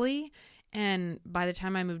mostly. And by the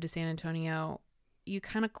time I moved to San Antonio, you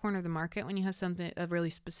kind of corner the market when you have a really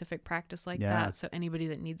specific practice like that. So anybody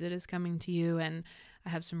that needs it is coming to you. And I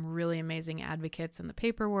have some really amazing advocates in the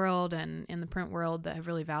paper world and in the print world that have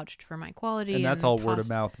really vouched for my quality. And that's all word of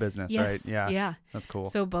mouth business, right? Yeah. That's cool.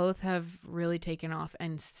 So both have really taken off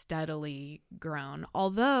and steadily grown.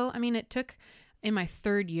 Although, I mean, it took, in my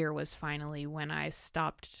third year was finally when I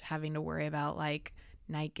stopped having to worry about like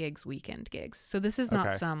night gigs, weekend gigs. So this is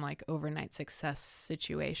not some like overnight success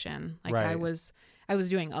situation. Like I was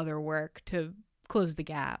doing other work to close the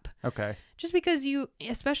gap. Just because you,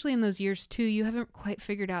 especially in those years too, you haven't quite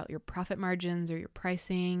figured out your profit margins or your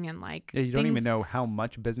pricing and like you don't even know how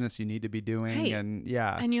much business you need to be doing. And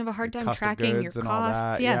and you have a hard time tracking your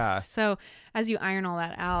costs. So as you iron all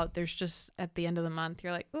that out, there's just at the end of the month,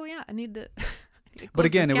 you're like, oh yeah, I need to but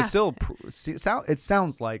again, it was still, it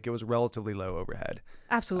sounds like it was relatively low overhead.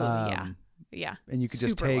 Absolutely, yeah. And you could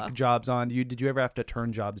just take jobs on. Did you ever have to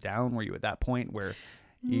turn jobs down? Were you at that point where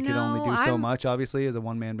you could only do so much, obviously, as a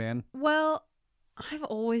one-man band? Well, I've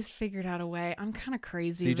always figured out a way. I'm kind of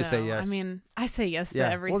crazy, so you just say yes? I mean, I say yes to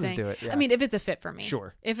everything. We'll just do it. I mean, if it's a fit for me.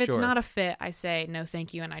 Sure. If it's not a fit, I say no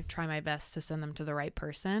thank you, and I try my best to send them to the right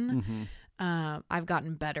person. I've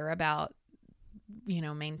gotten better about, you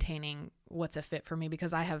know, maintaining what's a fit for me,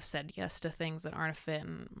 because I have said yes to things that aren't a fit,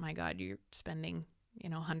 and my God, you're spending, you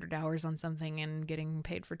know, 100 hours on something and getting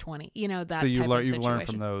paid for 20, you know, that so you've learned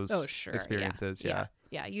from those experiences. Yeah,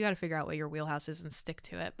 you got to figure out what your wheelhouse is and stick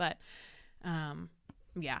to it. But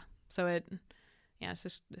so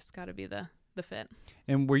it's got to be the fit.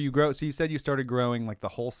 And where you grow, so you said you started growing like the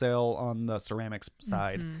wholesale on the ceramics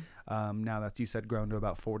side. Now that you said grown to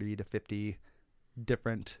about 40 to 50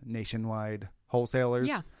 different nationwide wholesalers.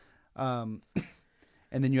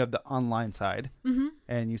 And then you have the online side.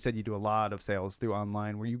 And you said you do a lot of sales through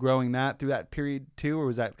online. Were you growing that through that period too, or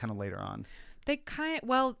was that kind of later on?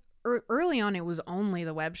 Early on it was only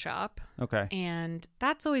the web shop. And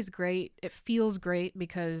that's always great. It feels great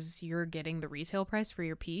because you're getting the retail price for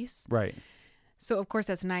your piece. Right. So of course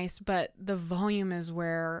that's nice, but the volume is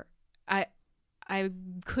where I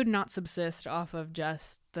could not subsist off of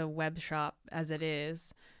just the web shop as it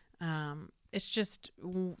is. It's just,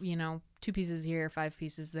 you know, 2 pieces here, 5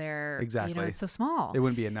 pieces there. Exactly. You know, it's so small. It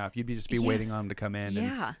wouldn't be enough. You'd just be waiting on them to come in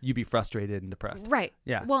and you'd be frustrated and depressed. Right.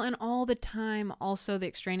 Yeah. Well, and all the time, also the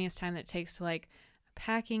extraneous time that it takes to like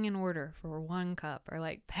packing an order for 1 cup, or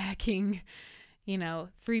like packing, you know,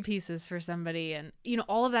 3 pieces for somebody. And, you know,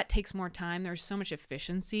 all of that takes more time. There's so much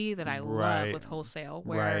efficiency that I love with wholesale,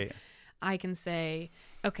 where I can say,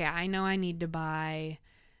 okay, I know I need to buy,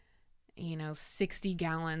 you know, 60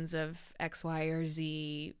 gallons of X, Y, or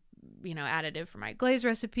Z, you know, additive for my glaze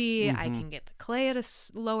recipe. I can get the clay at a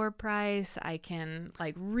lower price. I can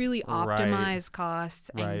like really optimize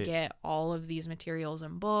costs and get all of these materials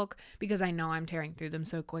in bulk because I know I'm tearing through them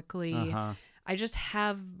so quickly. I just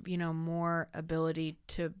have, you know, more ability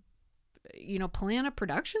to, you know, plan a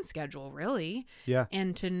production schedule really.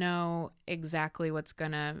 And to know exactly what's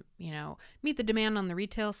gonna, you know, meet the demand on the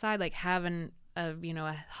retail side, like having a, you know,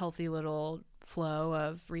 a healthy little flow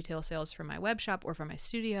of retail sales from my web shop or from my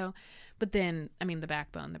studio. But then, I mean, the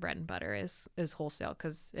backbone, the bread and butter is wholesale,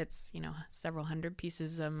 because it's, you know, several hundred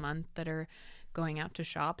pieces a month that are going out to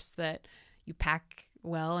shops that you pack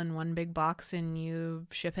well in one big box and you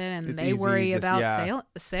ship it, and they worry about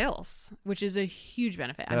sales, which is a huge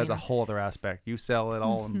benefit. That has a whole other aspect. You sell it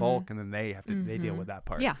all in bulk, and then they have to they deal with that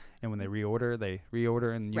part. Yeah. And when they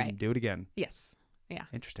reorder, and you can do it again. Yes. Yeah.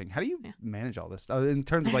 Interesting. How do you manage all this in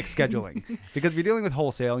terms of like scheduling? Because you're dealing with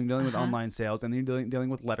wholesale, you're dealing with online sales, and then you're dealing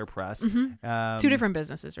with letterpress. Two different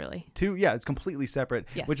businesses, really. It's completely separate,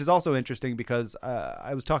 which is also interesting because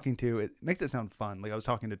I was talking to, it makes it sound fun. Like I was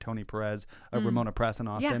talking to Tony Perez of Ramona Press in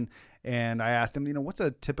Austin, and I asked him, you know, what's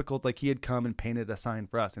a typical, like he had come and painted a sign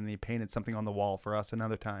for us, and he painted something on the wall for us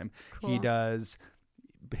another time. Cool. He does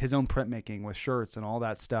his own printmaking with shirts and all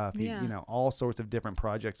that stuff. He, you know, all sorts of different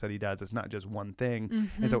projects that he does. It's not just one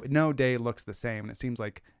thing. And so no day looks the same. And it seems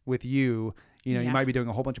like with you, you know, you might be doing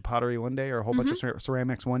a whole bunch of pottery one day or a whole bunch of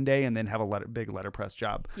ceramics one day, and then have a big letterpress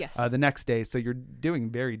job the next day. So you're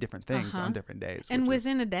doing very different things on different days. And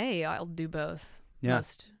within a day, I'll do both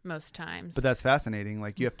most times. But that's fascinating.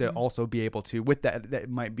 Like you have to also be able to, with that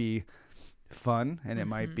might be fun, and it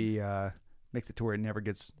might be makes it to where it never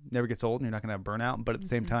gets old, and you're not going to have burnout. But at the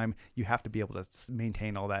same time, you have to be able to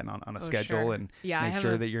maintain all that on a schedule and make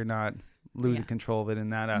sure that you're not losing control of it in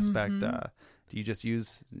that aspect. Do you just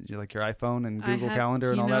use like your iPhone and Google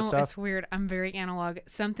Calendar and all that stuff? It's weird. I'm very analog.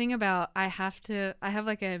 Something about I have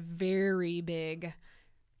like a very big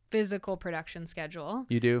physical production schedule.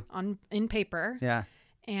 You do? In paper. Yeah.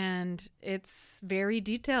 And it's very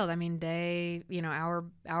detailed. I mean, hour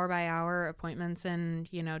by hour appointments and,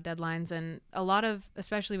 you know, deadlines, and a lot of,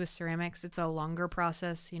 especially with ceramics, it's a longer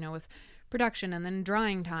process, you know, with production and then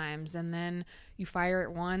drying times, and then you fire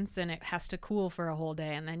it once and it has to cool for a whole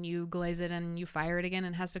day, and then you glaze it and you fire it again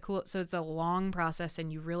and it has to cool. So it's a long process,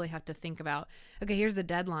 and you really have to think about, okay, here's the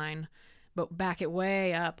deadline, but back it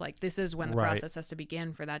way up. Like this is when the process has to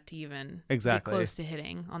begin for that to even be close to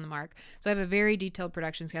hitting on the mark. So I have a very detailed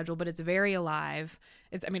production schedule, but it's very alive.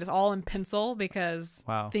 It's all in pencil because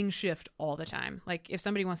things shift all the time. Like if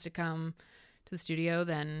somebody wants to come to the studio,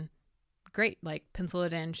 then great, like pencil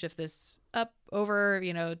it in, shift this up over,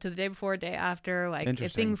 you know, to the day before, day after. Like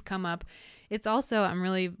if things come up, it's also, I'm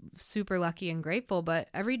really super lucky and grateful, but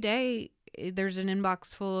every day there's an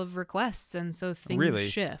inbox full of requests. And so things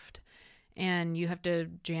shift. And you have to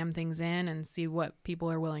jam things in and see what people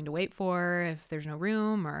are willing to wait for, if there's no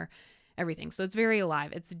room or everything. So it's very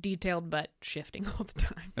alive. It's detailed, but shifting all the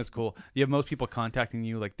time. That's cool. You have most people contacting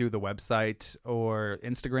you like through the website or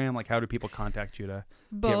Instagram? Like how do people contact you to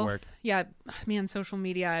get work? Yeah. Me on social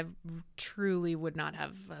media, I truly would not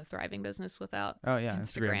have a thriving business without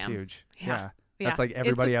Instagram's huge. Yeah. That's like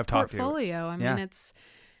everybody I've talked to. It's a portfolio. I mean,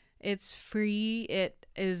 it's free. It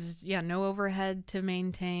is, no overhead to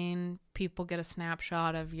maintain. People get a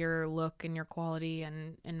snapshot of your look and your quality.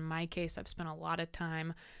 And in my case, I've spent a lot of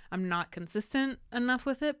time. I'm not consistent enough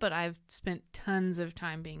with it, but I've spent tons of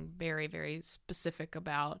time being very, very specific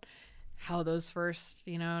about how those first,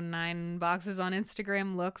 9 boxes on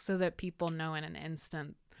Instagram look, so that people know in an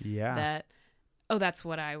instant that, that's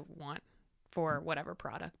what I want for whatever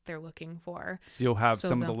product they're looking for. So you'll have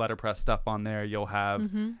some of the letterpress stuff on there. You'll have,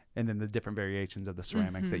 and then the different variations of the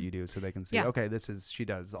ceramics that you do, so they can see, okay, she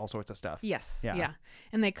does all sorts of stuff. Yes. Yeah.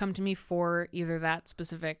 And they come to me for either that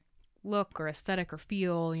specific look or aesthetic or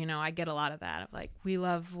feel. I get a lot of that of like, we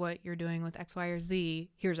love what you're doing with X, Y, or Z.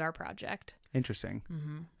 Here's our project. Interesting.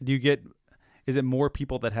 Do you get, is it more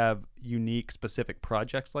people that have unique specific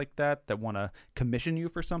projects like that want to commission you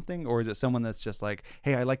for something? Or is it someone that's just like,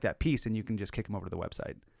 hey, I like that piece, and you can just kick them over to the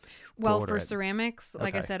website? Well, for ceramics,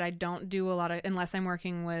 like I said, I don't do a lot of, unless I'm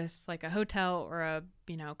working with like a hotel or a,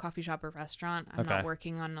 coffee shop or restaurant, I'm not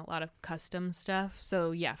working on a lot of custom stuff.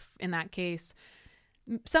 So yeah, in that case,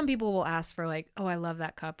 some people will ask for like, oh, I love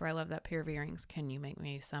that cup, or I love that pair of earrings. Can you make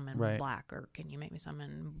me some in black, or can you make me some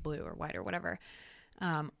in blue or white or whatever?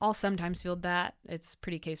 I'll sometimes field that. It's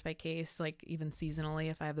pretty case by case, like even seasonally,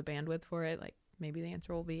 if I have the bandwidth for it, like maybe the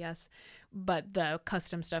answer will be yes. But the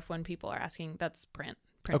custom stuff, when people are asking, that's print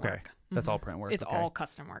work. That's all print work. It's all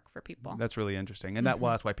custom work for people. That's really interesting. And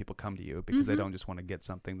that's why people come to you, because they don't just want to get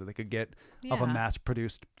something that they could get of a mass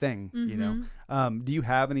produced thing, Do you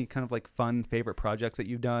have any kind of like fun favorite projects that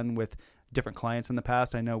you've done with different clients in the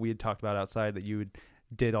past? I know we had talked about outside that you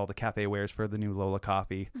did all the cafe wares for the new Lola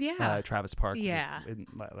Coffee, Travis Park,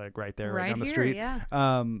 like right there, right down the street.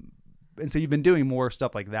 And so you've been doing more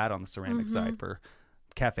stuff like that on the ceramic side for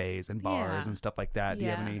cafes and bars and stuff like that. Do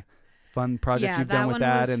you have any fun project Yeah, you've that done with one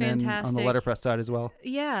that, was and then on the fantastic. letterpress side as well.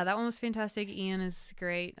 Yeah, that one was fantastic. Ian is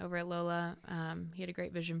great over at Lola. He had a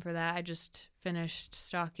great vision for that. I just finished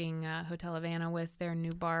stocking Hotel Havana with their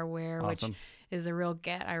new barware, which Awesome. is a real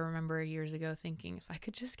get. I remember years ago thinking if I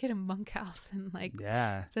could just get a bunkhouse, and like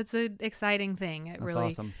Yeah, that's an exciting thing. It that's really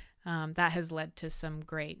awesome. that has led to some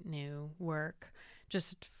great new work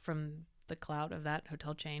just from the clout of that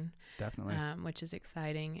hotel chain, Definitely. which is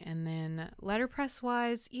exciting. And then letterpress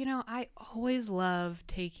wise, I always love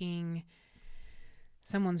taking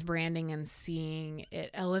someone's branding and seeing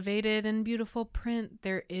it elevated in beautiful print.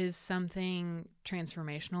 There is something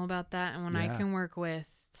transformational about that. And when I can work with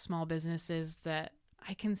small businesses that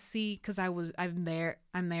I can see, because I'm there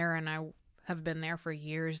and I have been there for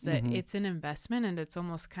years, that it's an investment, and it's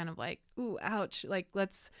almost kind of like, ooh, ouch, like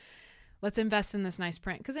let's invest in this nice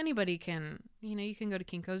print, because anybody can, you can go to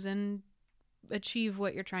Kinko's and achieve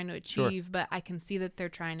what you're trying to achieve, but I can see that they're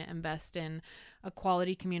trying to invest in a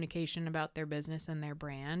quality communication about their business and their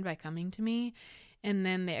brand by coming to me. And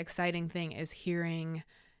then the exciting thing is hearing,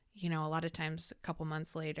 a lot of times a couple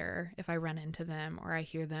months later, if I run into them or I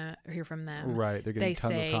hear from them, Right, they're getting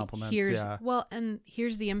tons of compliments.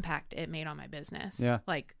 Here's the impact it made on my business. Yeah.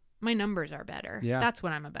 Like, my numbers are better. Yeah. That's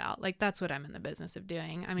what I'm about. Like, that's what I'm in the business of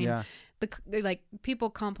doing. I mean, like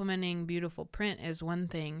people complimenting beautiful print is one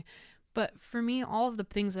thing, but for me, all of the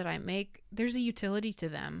things that I make, there's a utility to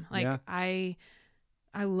them. Like, I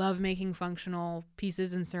love making functional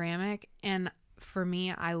pieces in ceramic, and for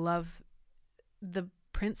me, I love the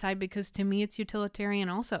print side because to me it's utilitarian.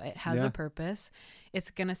 Also, it has a purpose.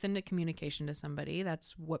 It's going to send a communication to somebody.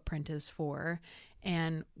 That's what print is for.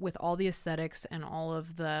 And with all the aesthetics and all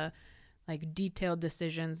of the like detailed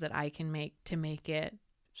decisions that I can make to make it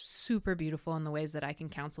super beautiful in the ways that I can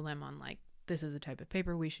counsel them on, like, this is the type of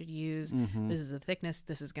paper we should use. This is the thickness.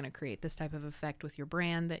 This is going to create this type of effect with your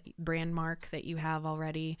brand mark that you have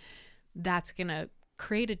already. That's going to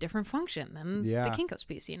create a different function than the Kinko's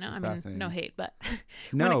piece, I mean, no hate, but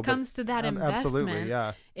when it comes to that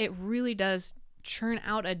investment, it really does churn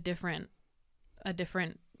out a different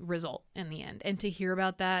result in the end. And to hear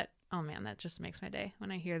about that, oh man, that just makes my day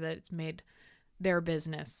when I hear that it's made their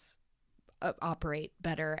business operate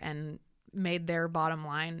better and made their bottom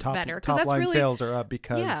line better. Top line sales are up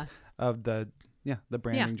because of the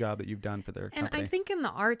branding job that you've done for their company. And I think in the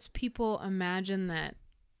arts, people imagine that,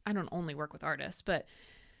 I don't only work with artists, but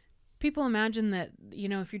people imagine that,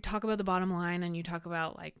 if you talk about the bottom line and you talk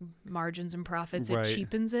about like margins and profits, it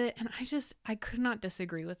cheapens it. And I could not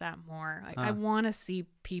disagree with that more. Like, I want to see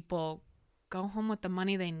people go home with the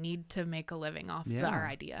money they need to make a living off our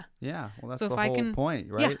idea. Yeah. Well, that's the whole point,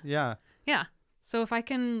 right? Yeah. So if I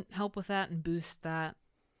can help with that and boost that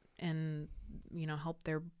and, help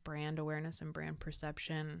their brand awareness and brand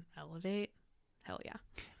perception elevate, hell yeah.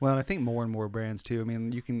 Well, I think more and more brands too. I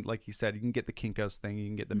mean, you can, like you said, you can get the Kinko's thing, you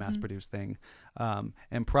can get the mass-produced thing.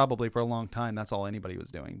 And probably for a long time, that's all anybody was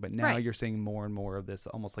doing. But now you're seeing more and more of this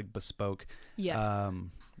almost like bespoke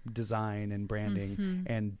design and branding,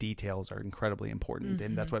 and details are incredibly important.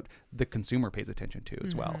 And that's what the consumer pays attention to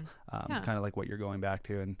as well. It's kind of like what you're going back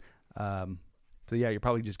to. And so yeah, you're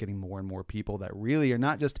probably just getting more and more people that really are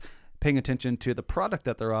not just paying attention to the product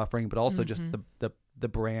that they're offering, but also just the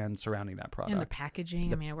brand surrounding that product. And the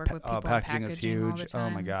packaging. I work with people on packaging is huge. All the time. Oh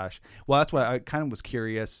my gosh. Well, that's why I kind of was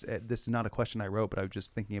curious. This is not a question I wrote, but I was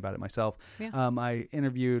just thinking about it myself. Yeah. I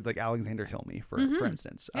interviewed like Alexander Hilmy, for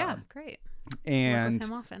instance. Yeah, great. And work with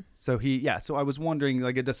him often. So so I was wondering,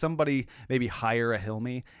 like, does somebody maybe hire a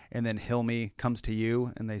Hilmy, and then Hilmy comes to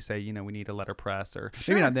you and they say, we need a letterpress, or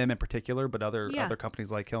maybe not them in particular, but other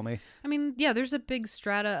companies like Hilmy? I mean, there's a big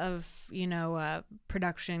strata of,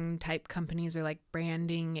 production type companies or like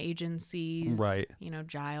branding agencies, right?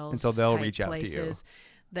 Giles. And so they'll reach out to you.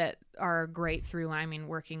 That are great through line. I mean,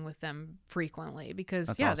 working with them frequently because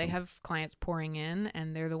awesome. They have clients pouring in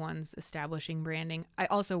and they're the ones establishing branding. I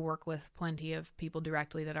also work with plenty of people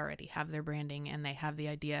directly that already have their branding and they have the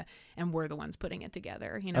idea and we're the ones putting it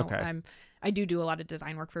together. I do a lot of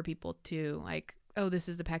design work for people too. Like, oh, this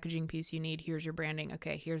is the packaging piece you need. Here's your branding.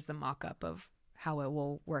 Okay, here's the mock-up of how it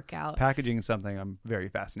will work out. Packaging is something I'm very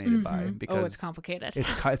fascinated by because it's complicated.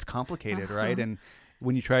 It's complicated, right? And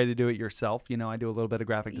when you try to do it yourself, I do a little bit of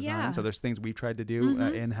graphic design. So there's things we've tried to do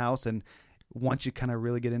in-house. And once you kind of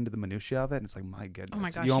really get into the minutia of it, it's like, my goodness, oh my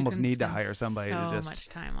gosh, you almost need to hire somebody to just much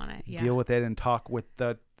time on it. Deal with it and talk with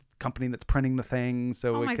the company that's printing the thing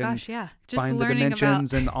so it can just find the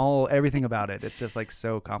dimensions and everything about it. It's just like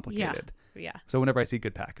so complicated. Yeah. So whenever I see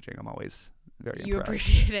good packaging, I'm always very impressed. You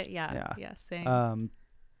appreciate it. Yeah, same.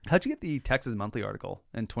 How'd you get the Texas Monthly article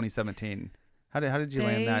in 2017? How did you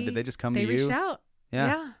land that? Did they just come to you? They reached out.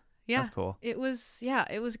 Yeah. That's cool. It was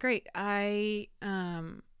great. I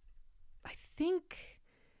think,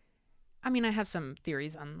 I mean, I have some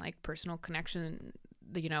theories on like personal connection,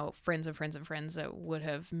 friends of friends of friends that would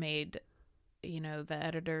have made, the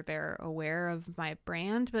editor there aware of my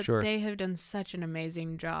brand, but Sure. they have done such an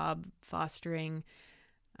amazing job fostering,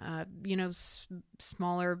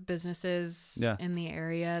 smaller businesses in the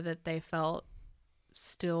area that they felt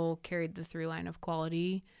still carried the through line of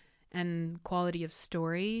quality and quality of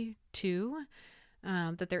story too,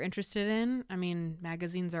 that they're interested in. I mean,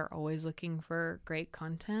 magazines are always looking for great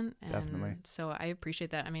content. And Definitely. so I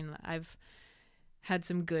appreciate that. I mean, I've had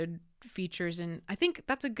some good features, and I think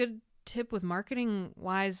that's a good tip with marketing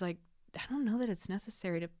wise. Like, I don't know that it's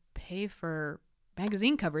necessary to pay for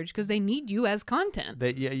magazine coverage because they need you as content.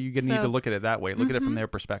 You need to look at it that way. Look at it from their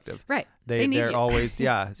perspective. Right. They need they're you. always,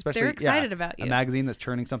 especially they're excited about you. A magazine that's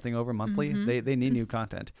churning something over monthly, they need new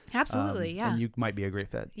content. Absolutely. And you might be a great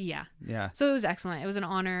fit. Yeah. Yeah. So it was excellent. It was an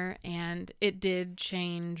honor, and it did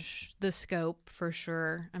change the scope for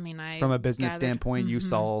sure. I mean, from a business standpoint, you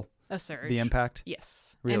saw a surge. The impact?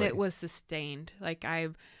 Yes. Really? And it was sustained. Like I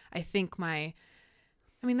think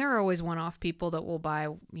there are always one-off people that will buy,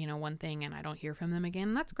 one thing and I don't hear from them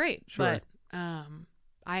again. That's great. Sure. But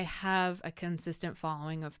I have a consistent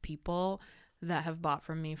following of people that have bought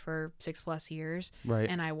from me for 6+ years. Right.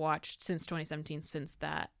 And I watched since 2017, since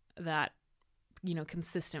that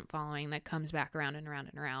consistent following that comes back around and around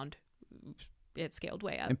and around, it scaled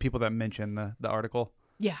way up. And people that mention the article.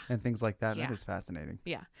 Yeah. And things like that. Yeah. That is fascinating.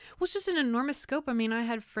 Yeah. Well, it's just an enormous scope. I mean, I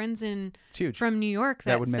had friends it's huge. from New York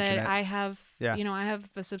that would said, mention it. I have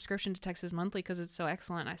a subscription to Texas Monthly because it's so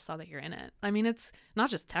excellent. I saw that you're in it. I mean, it's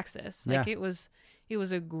not just Texas. Like it was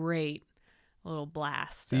a great little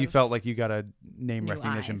blast. So you felt like you got a name new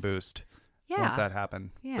recognition eyes. boost. Yeah. Once that happened,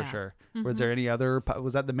 Yeah. for sure. Mm-hmm. Was there any other?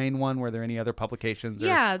 Was that the main one? Were there any other publications or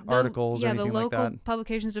articles or anything the local like that?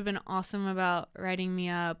 publications have been awesome about writing me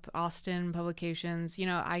up. Austin publications,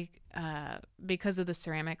 I because of the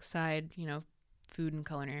ceramic side, food and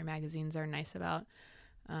culinary magazines are nice about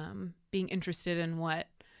being interested in what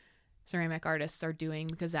ceramic artists are doing,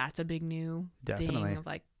 because that's a big new thing of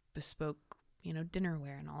like bespoke,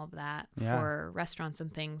 dinnerware and all of that for restaurants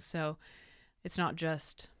and things. So it's not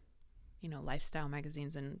just lifestyle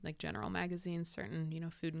magazines and like general magazines. Certain,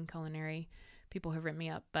 food and culinary people have written me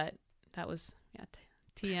up, but that was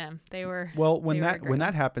TM. They were when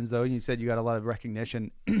that happens though, and you said you got a lot of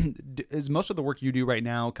recognition. Is most of the work you do right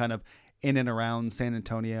now kind of in and around San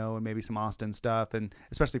Antonio and maybe some Austin stuff, and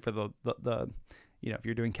especially for the if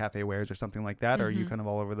you're doing cafe wares or something like that, or are you kind of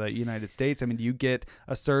all over the United States? I mean, do you get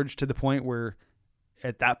a surge to the point where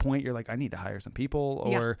at that point you're like, I need to hire some people,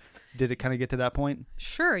 or did it kind of get to that point?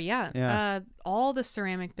 Sure. Yeah. All the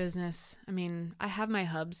ceramic business. I mean, I have my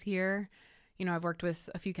hubs here. I've worked with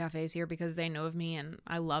a few cafes here because they know of me, and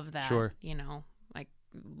I love that. Sure. Like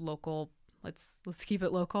local. Let's keep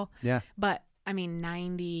it local. Yeah. But I mean,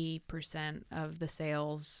 90% of the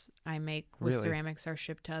sales I make with ceramics are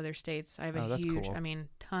shipped to other states. I have a huge. Cool. I mean,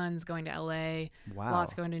 tons going to LA. Wow.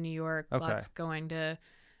 Lots going to New York. Okay. Lots going to.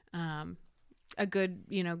 A good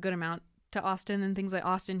amount to Austin and things like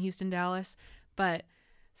Austin, Houston, Dallas, but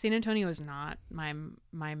San Antonio is not my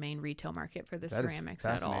main retail market for the ceramics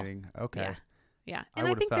at all. Fascinating. Okay. Yeah. And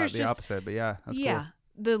I think there's the opposite, but that's cool.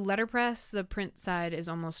 The letterpress, the print side is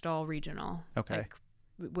almost all regional. Okay. Like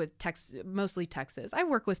with mostly Texas. I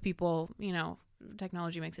work with people,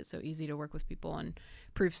 technology makes it so easy to work with people and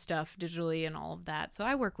proof stuff digitally and all of that. So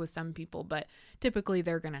I work with some people, but typically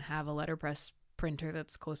they're going to have a letterpress printer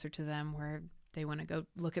that's closer to them where they want to go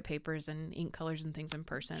look at papers and ink colors and things in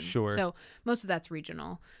person. Sure. So most of that's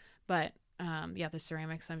regional, but the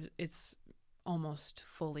ceramics, it's almost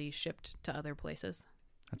fully shipped to other places.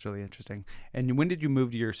 That's really interesting. And when did you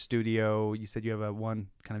move to your studio? You said you have one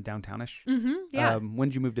kind of downtownish. Mm-hmm, yeah. When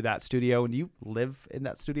did you move to that studio? And do you live in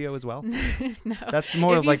that studio as well? No. That's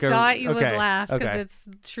more of like if you saw it, you would laugh because it's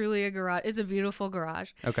truly a garage. It's a beautiful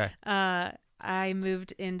garage. Okay. I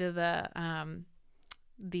moved into the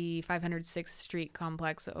 506th Street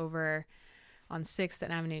complex over on 6th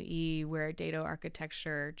and Avenue E, where Dado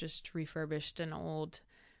Architecture just refurbished an old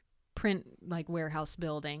print like warehouse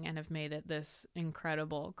building and have made it this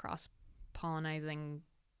incredible cross-pollinizing,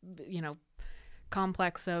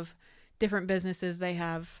 complex of different businesses. They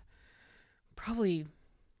have probably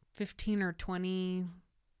 15 or 20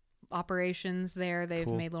 operations there. They've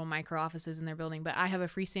made little micro offices in their building, but I have a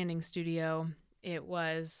freestanding studio. It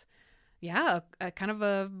was a kind of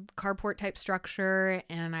a carport type structure,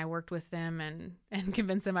 and I worked with them and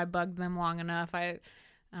convinced them I bugged them long enough. I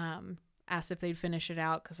asked if they'd finish it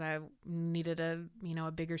out because I needed a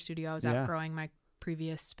bigger studio. I was outgrowing my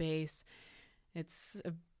previous space. It's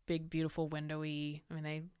a big, beautiful, windowy. I mean,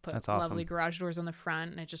 they put That's awesome. lovely garage doors on the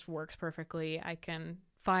front, and it just works perfectly. I can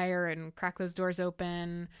fire and crack those doors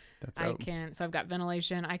open. So I've got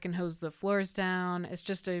ventilation. I can hose the floors down. It's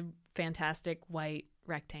just a fantastic white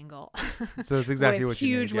rectangle. So it's exactly what you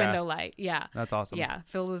need. Huge window light. Yeah. That's awesome. Yeah.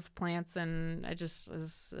 Filled with plants, and it just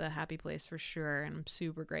is a happy place for sure. And I'm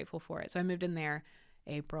super grateful for it. So I moved in there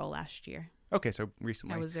April last year. Okay. So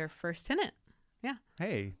recently. I was their first tenant. Yeah.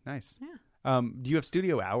 Hey, nice. Yeah. Do you have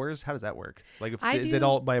studio hours? How does that work? Like, is it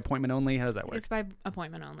all by appointment only? How does that work? It's by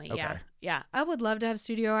appointment only. Okay. Yeah. Yeah. I would love to have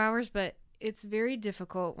studio hours, but it's very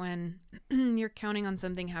difficult when you're counting on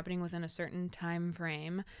something happening within a certain time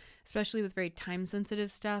frame, especially with very time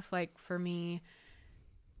sensitive stuff. Like for me,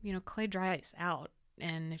 clay dries out.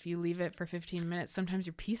 And if you leave it for 15 minutes, sometimes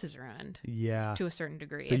your piece is ruined. Yeah. To a certain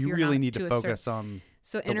degree. So you really need to focus on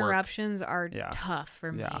So interruptions are Yeah. tough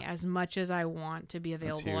for me. Yeah. As much as I want to be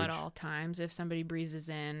available at huge. all times, if somebody breezes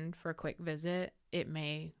in for a quick visit, it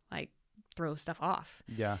may throw stuff off.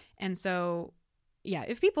 Yeah. And so, yeah,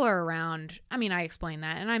 if people are around, I explain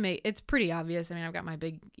that, and it's pretty obvious. I've got my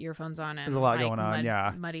big earphones on and There's a lot going on,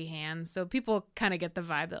 yeah. muddy hands. So people kind of get the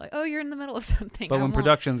vibe that oh, you're in the middle of something. But when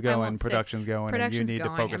production's going, and you production's need to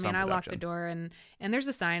focus on production. I lock the door and there's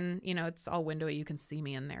a sign, it's all windowy. You can see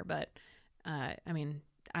me in there, but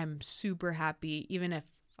I'm super happy, even if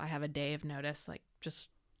I have a day of notice, just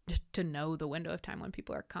to know the window of time when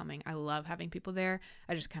people are coming. I love having people there.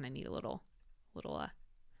 I just kind of need a little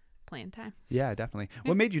playing time. Yeah, definitely.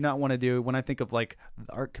 What made you not want to do, when I think of the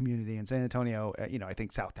art community in San Antonio, I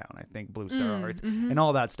think Southtown, I think Blue Star Arts and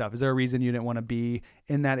all that stuff. Is there a reason you didn't want to be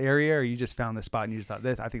in that area, or you just found this spot and you just thought,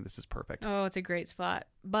 I think this is perfect? Oh, it's a great spot.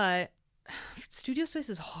 But studio space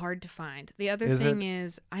is hard to find. The other thing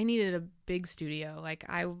is I needed a big studio.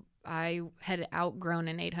 I had outgrown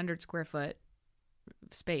an 800 square foot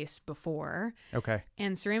space before. Okay.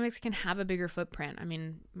 And ceramics can have a bigger footprint.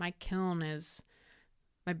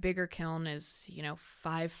 My bigger kiln is,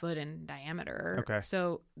 5 foot in diameter. Okay.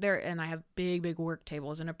 So and I have big work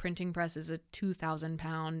tables, and a printing press is a 2,000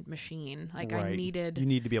 pound machine. Right. You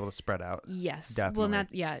need to be able to spread out. Yes.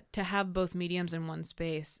 Definitely. Well, to have both mediums in one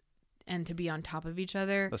space and to be on top of each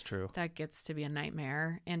other. That's true. That gets to be a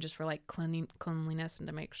nightmare. And just for cleanliness and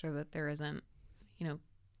to make sure that there isn't,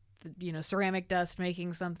 ceramic dust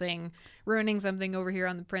ruining something over here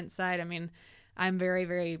on the print side. I'm very,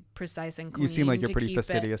 very precise and clean. You seem like you're pretty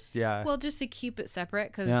fastidious. Yeah. Well, just to keep it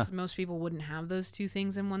separate, because most people wouldn't have those two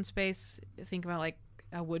things in one space. Think about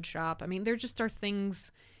a wood shop. There just are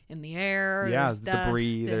things in the air. Yeah, there's dust,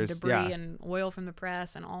 debris. There's debris and oil from the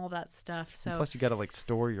press and all that stuff. So and plus, you got to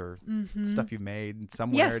store your stuff you made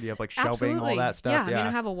somewhere. Yes, Do you have shelving, absolutely. all that stuff? Yeah,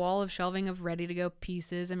 I have a wall of shelving of ready to go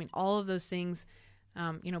pieces. all of those things.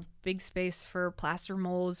 Big space for plaster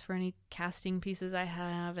molds for any casting pieces I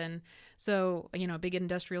have. And so, a big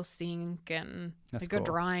industrial sink and a good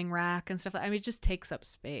drying rack and stuff. It just takes up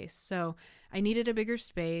space. So I needed a bigger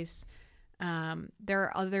space. There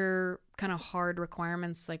are other kind of hard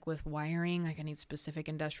requirements, with wiring. I need specific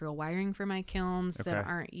industrial wiring for my kilns that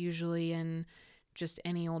aren't usually in just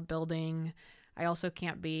any old building. I also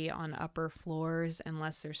can't be on upper floors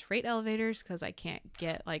unless there's freight elevators, because I can't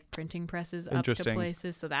get printing presses up to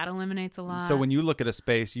places. So that eliminates a lot. So when you look at a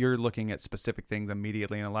space, you're looking at specific things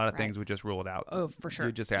immediately, and a lot of things would just rule it out. Oh, for sure.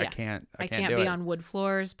 You just say, I can't be on wood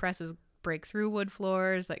floors. Presses break through wood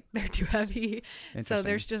floors, they're too heavy. So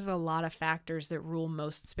there's just a lot of factors that rule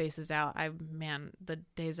most spaces out. The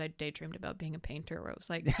days I daydreamed about being a painter, where it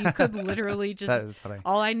was you could literally just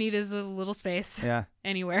all I need is a little space. Yeah.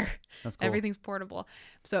 Anywhere. That's cool. Everything's portable.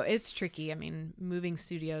 So it's tricky. Moving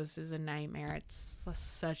studios is a nightmare. It's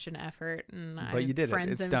such an effort. But you did friends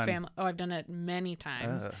it. It's and done. family. Oh, I've done it many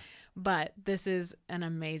times. But this is an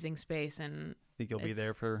amazing space, and I think you'll be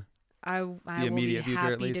there for I the will immediate be future, at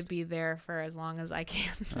happy least. to be there for as long as I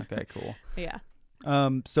can. Okay, cool. Yeah.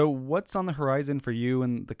 So what's on the horizon for you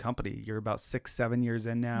and the company? You're about 6-7 years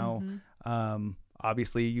in now.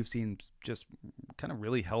 Obviously, you've seen just kind of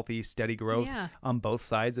really healthy, steady growth on both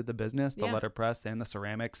sides of the business, the letterpress and the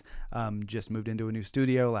ceramics. Just moved into a new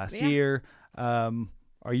studio last year.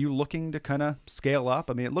 Are you looking to kind of scale up?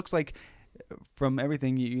 It looks like from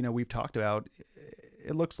everything we've talked about,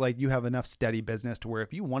 it looks like you have enough steady business to where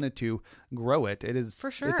if you wanted to grow it, it is for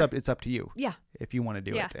sure. It's up to you. Yeah. If you want to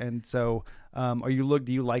do it. And so, do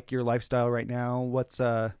you like your lifestyle right now? What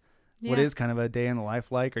is kind of a day in the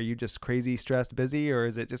life like? Are you just crazy, stressed, busy, or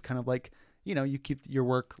is it just kind of you keep your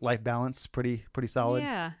work-life balance pretty solid?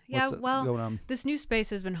 Yeah. What's well, this new space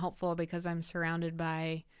has been helpful because I'm surrounded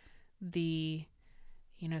by the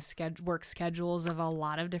work schedules of a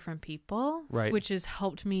lot of different people, Right. which has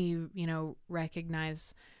helped me,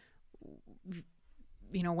 recognize,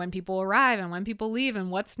 when people arrive and when people leave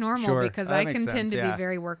and what's normal, Sure. because That I makes can sense, tend to yeah. be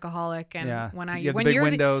very workaholic. And Yeah. when you have the big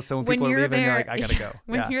window, so when people are leaving, you're like, I gotta go.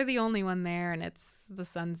 when Yeah. you're the only one there and it's the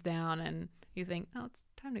sun's down and you think, oh, it's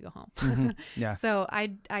time to go home. Mhm. Yeah. So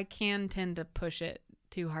I can tend to push it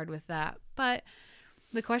too hard with that. But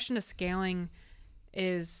the question of scaling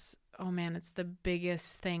is, oh man, it's the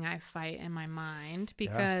biggest thing I fight in my mind,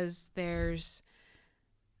 because there's,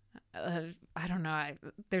 I don't know,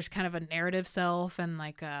 there's kind of a narrative self and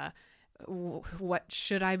like what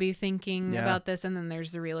should I be thinking about this? And then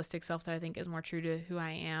there's the realistic self that I think is more true to who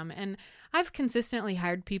I am. And I've consistently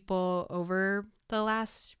hired people over the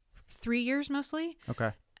last 3 years mostly.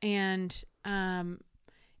 Okay. And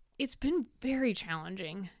it's been very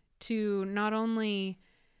challenging to not only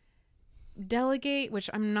delegate, which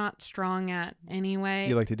I'm not strong at anyway.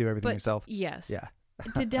 You like to do everything yourself? Yes. Yeah.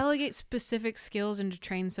 To delegate specific skills and to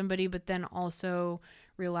train somebody, but then also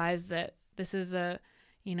realize that this is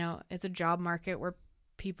it's a job market where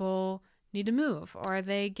people need to move, or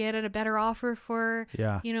they get a better offer for,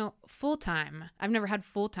 full-time. I've never had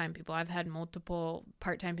full-time people. I've had multiple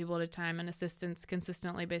part-time people at a time and assistants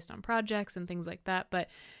consistently based on projects and things like that. But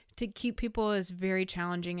to keep people is very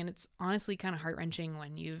challenging, and it's honestly kind of heart-wrenching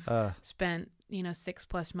when you've spent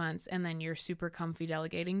 6+ months and then you're super comfy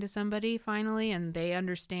delegating to somebody finally, and they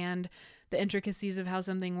understand the intricacies of how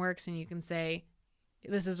something works, and you can say,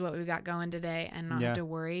 this is what we've got going today, and not have to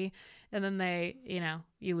worry. And then they,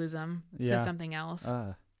 you lose them to something else,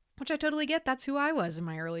 which I totally get. That's who I was in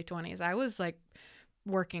my early 20s. I was like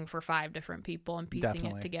working for 5 different people and piecing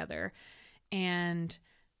it together. And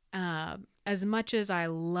as much as I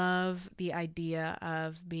love the idea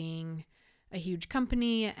of being a huge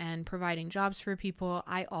company and providing jobs for people,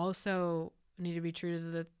 I also need to be true to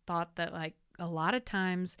the thought that, like, a lot of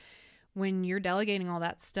times when you're delegating all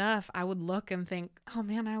that stuff, I would look and think, oh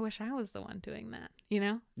man, I wish I was the one doing that.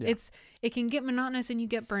 It can get monotonous and you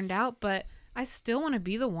get burned out, but I still want to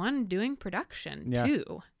be the one doing production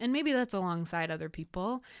too. And maybe that's alongside other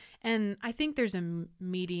people. And I think there's a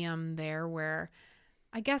medium there where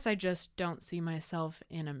I guess I just don't see myself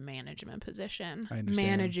in a management position,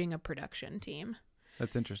 managing a production team.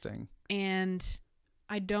 That's interesting. And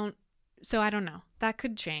I don't know. That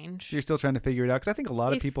could change. You're still trying to figure it out, because I think a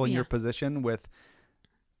lot of people in your position, with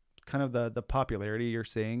kind of the popularity you're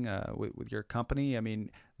seeing with your company, I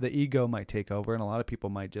mean, the ego might take over, and a lot of people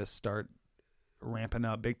might just start ramping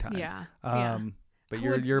up big time. Yeah. But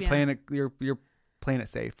you're playing it. You're playing it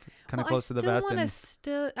safe, kind of close to the vest.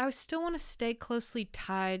 I still want to stay closely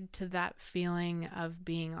tied to that feeling of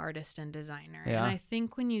being artist and designer. Yeah. And I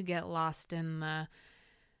think when you get lost in the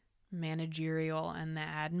managerial and the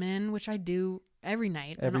admin, which I do every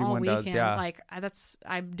night and all weekend,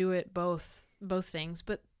 I do it both things.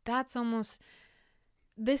 But that's almost,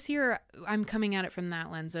 this year I'm coming at it from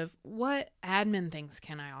that lens of what admin things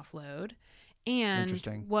can I offload, and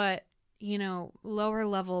what lower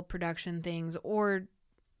level production things, or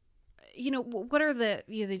what are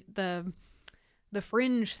the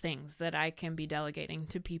fringe things that I can be delegating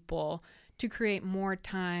to people to create more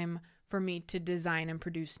time for me to design and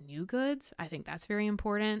produce new goods. I think that's very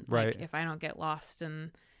important. Right. Like, if I don't get lost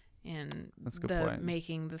in that's a good point.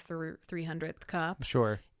 Making the 300th cup.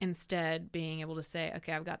 Sure. Instead, being able to say,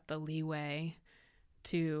 okay, I've got the leeway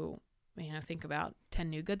to think about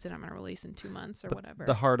 10 new goods that I'm going to release in 2 months or whatever.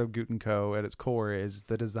 The heart of Guten Co at its core is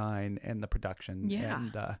the design and the production. Yeah.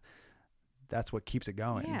 And that's what keeps it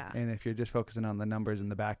going. Yeah. And if you're just focusing on the numbers in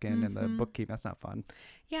the back end and the bookkeeping, that's not fun.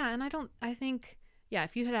 Yeah. And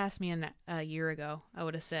if you had asked me a year ago, I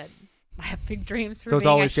would have said, I have big dreams for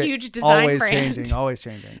being a huge design brand. Always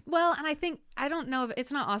changing. Well, and I don't know if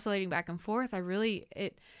it's not oscillating back and forth.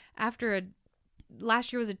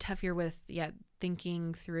 Last year was a tough year with,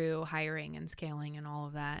 thinking through hiring and scaling and all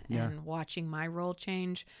of that, and watching my role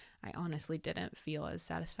change. I honestly didn't feel as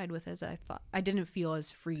satisfied with as I thought. I didn't feel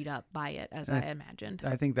as freed up by it as I imagined.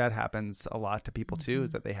 I think that happens a lot to people too, is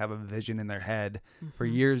that they have a vision in their head for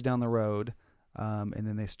years down the road. And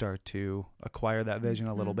then they start to acquire that vision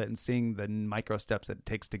a little bit, and seeing the micro steps that it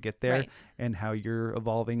takes to get there, and how you're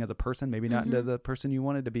evolving as a person, maybe not into the person you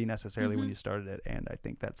wanted to be necessarily when you started it. And I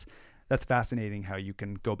think that's fascinating, how you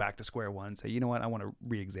can go back to square one and say, you know what, I want to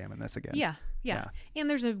re-examine this again. Yeah. And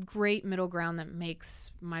there's a great middle ground that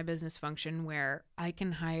makes my business function, where I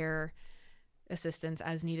can hire assistants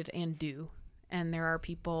as needed and do. And there are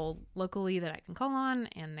people locally that I can call on,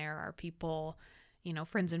 and there are people,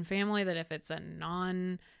 friends and family, that if it's a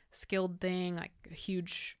non-skilled thing, like a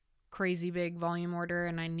huge crazy big volume order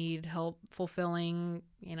and I need help fulfilling,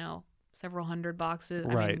 several hundred boxes.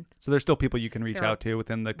 Right. I mean, so there's still people you can reach out to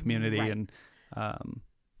within the community Right. and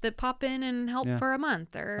that pop in and help for a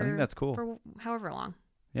month or I think that's cool. for however long.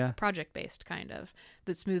 Yeah. Project based kind of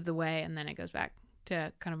that smooth the way and then it goes back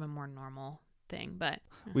to kind of a more normal thing. But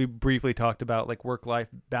we briefly talked about like work-life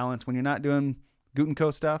balance when you're not doing Guten Co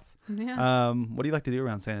stuff. yeah. What do you like to do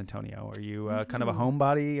around San Antonio? Are you kind of a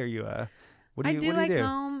homebody? Are you what do you do?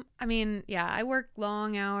 Home. I mean, yeah, I work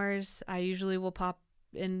long hours. I usually will pop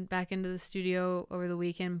back into the studio over the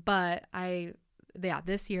weekend, but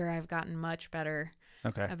this year I've gotten much better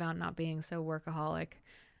about not being so workaholic.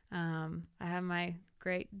 I have my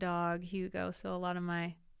great dog Hugo, so a lot of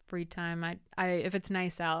my free time, I if it's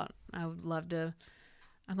nice out, I would love to.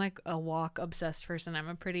 I'm like a walk obsessed person.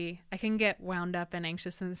 I can get wound up and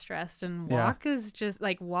anxious and stressed, and walk is just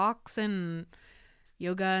like walks and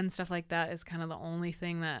yoga and stuff like that is kind of the only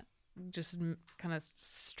thing that just kind of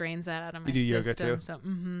strains that out of my system. You do yoga too? So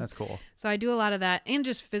That's cool. So I do a lot of that, and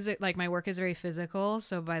just like my work is very physical.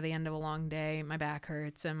 So by the end of a long day, my back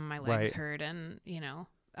hurts and my legs hurt, and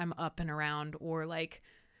I'm up and around or like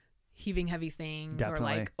heaving heavy things or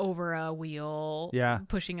like over a wheel,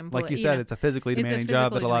 pushing and pulling. Like you said, it's a physically demanding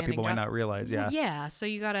job that a lot of people might not realize. Yeah. Well, yeah. So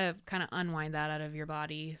you got to kind of unwind that out of your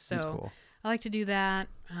body. So that's cool. I like to do that.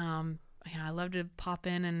 I love to pop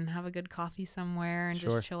in and have a good coffee somewhere and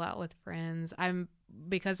just chill out with friends.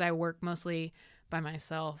 Because I work mostly by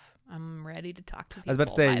myself, I'm ready to talk to people. I was about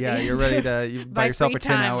to say, you're ready to by yourself for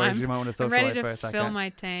 10 hours. You might want to socialize I'm ready for a second. Fill my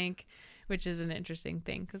tank, which is an interesting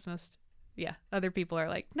thing because other people are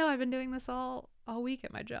like, no, I've been doing this all week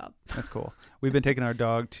at my job. That's cool. We've been taking our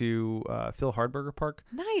dog to Phil Hardberger Park.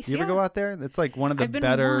 Nice. You ever go out there? It's like one of the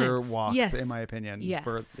better walks, in my opinion. Yes.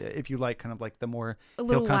 For if you like kind of like the more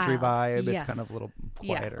hill country vibe, it's kind of a little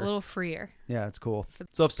quieter. Yeah, a little freer. Yeah, it's cool.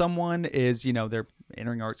 So if someone is, they're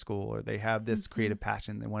entering art school or they have this creative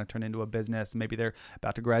passion, they want to turn into a business, maybe they're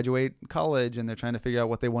about to graduate college and they're trying to figure out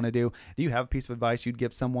what they want to do. Do you have a piece of advice you'd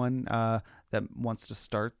give someone that wants to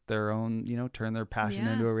start their own, turn their passion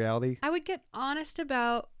into a reality? I would get honest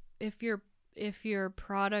about if your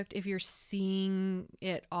product, if you're seeing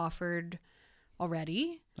it offered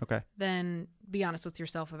already, then be honest with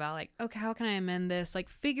yourself about like, okay, how can I amend this? Like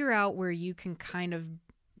figure out where you can kind of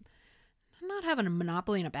not having a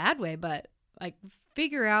monopoly in a bad way, but like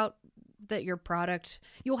figure out that your product,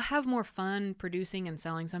 you'll have more fun producing and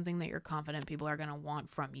selling something that you're confident people are going to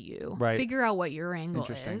want from you. Right. Figure out what your angle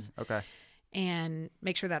Interesting. is. Okay. And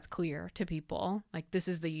make sure that's clear to people. Like, this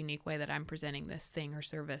is the unique way that I'm presenting this thing or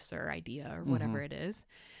service or idea or whatever it is.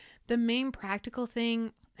 The main practical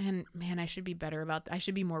thing, and man, I should be better about, I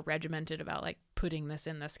should be more regimented about like putting this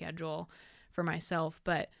in the schedule for myself,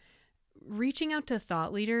 but reaching out to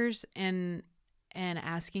thought leaders and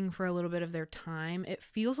asking for a little bit of their time, it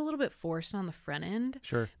feels a little bit forced on the front end.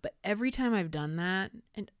 Sure. But every time I've done that,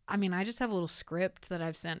 and I mean, I just have a little script that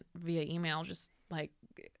I've sent via email, just like,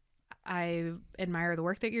 I admire the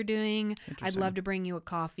work that you're doing. I'd love to bring you a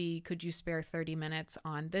coffee. Could you spare 30 minutes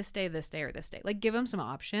on this day, or this day? Like, give them some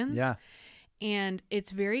options. Yeah. And it's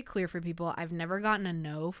very clear for people. I've never gotten a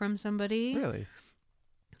no from somebody. Really?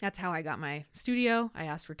 That's how I got my studio. I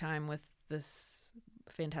asked for time with this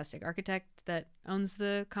fantastic architect that owns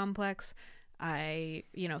the complex.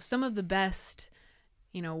 Some of the best,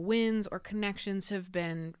 wins or connections have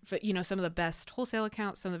been, some of the best wholesale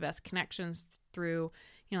accounts, some of the best connections through,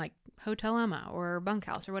 like Hotel Emma or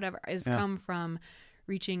Bunkhouse or whatever has come from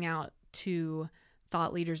reaching out to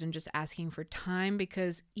thought leaders and just asking for time,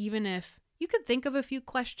 because even if you could think of a few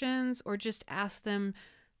questions or just ask them,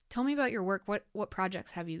 tell me about your work. What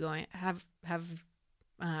projects have you going,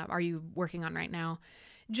 are you working on right now?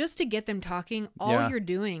 Just to get them talking, all you're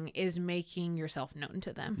doing is making yourself known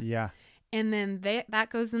to them. Yeah. And then that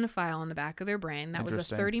goes in a file in the back of their brain. That was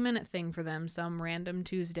a 30-minute thing for them, some random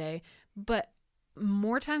Tuesday. But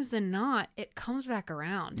more times than not, it comes back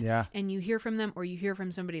around. Yeah. And you hear from them, or you hear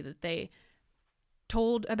from somebody that they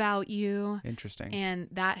told about you. Interesting. And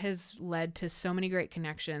that has led to so many great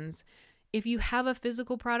connections. If you have a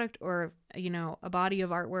physical product or, a body of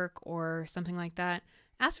artwork or something like that,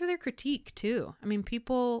 ask for their critique too. I mean,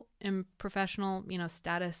 people in professional,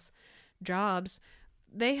 status jobs,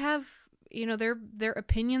 they have, their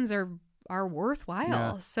opinions are worthwhile.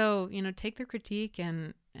 Yeah. So, take their critique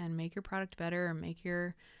and make your product better and make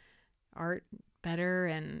your art better.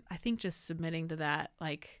 And I think just submitting to that,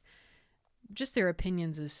 like, just their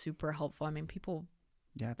opinions is super helpful. I mean, people,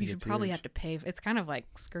 you should probably have to pay. It's kind of like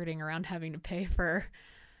skirting around having to pay for,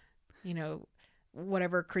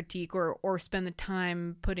 whatever critique or spend the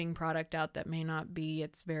time putting product out that may not be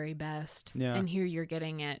its very best. Yeah. And here you're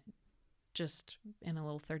getting it just in a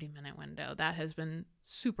little 30-minute window. That has been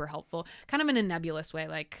super helpful, kind of in a nebulous way.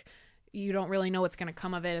 Like, you don't really know what's going to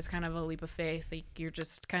come of it. It's kind of a leap of faith. Like, you're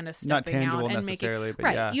just kind of stepping not tangible out and necessarily, making, but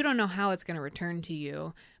right. yeah. You don't know how it's going to return to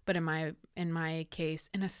you. But in my case,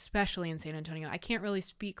 and especially in San Antonio, I can't really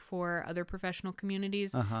speak for other professional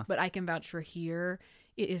communities, but I can vouch for here.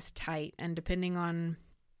 It is tight, and depending on,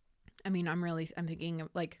 I mean, I'm thinking of,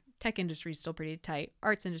 like, tech industry is still pretty tight.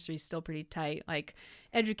 Arts industry is still pretty tight. Like,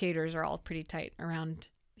 educators are all pretty tight around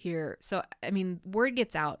here. So, I mean, word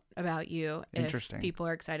gets out about you if people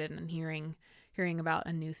are excited and hearing about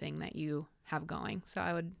a new thing that you have going. So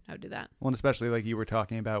I would do that. Well, and especially like you were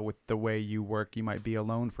talking about with the way you work, you might be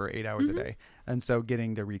alone for 8 hours a day. And so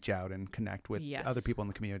getting to reach out and connect with other people in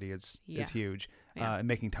the community is huge. And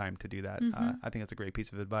making time to do that. I think that's a great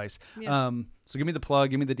piece of advice. Yeah. So give me the plug,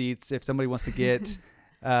 give me the deets. If somebody wants to get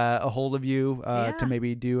a hold of you to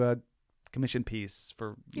maybe do a commission piece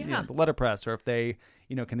for the letterpress, or if they,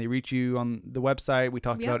 can they reach you on the website? We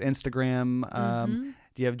talked about Instagram.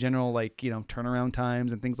 Do you have general, like, turnaround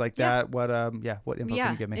times and things like that? What info can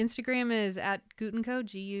you give me? Instagram is at Guten Co,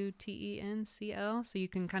 GUTENCO. So you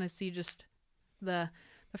can kind of see just the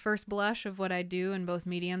first blush of what I do in both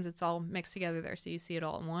mediums. It's all mixed together there, so you see it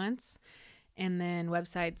all at once. And then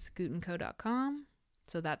website's gutenco.com.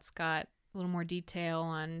 So that's got a little more detail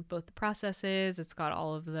on both the processes. It's got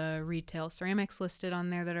all of the retail ceramics listed on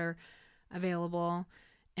there that are available.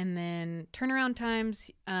 And then turnaround times,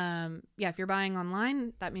 if you're buying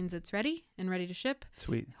online, that means it's ready to ship.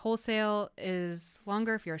 Sweet. Wholesale is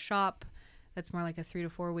longer. If you're a shop, that's more like a 3 to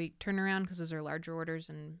 4 week turnaround, because those are larger orders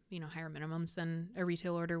and, higher minimums than a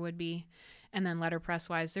retail order would be. And then letterpress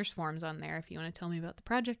wise, there's forms on there if you want to tell me about the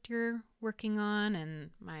project you're working on,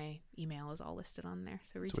 and my email is all listed on there.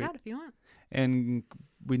 So reach out if you want. And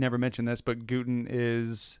we never mentioned this, but Guten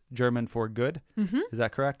is German for good. Is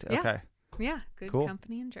that correct? Yeah. Okay. Yeah, good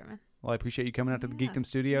company in German. Well, I appreciate you coming out to the Geekdom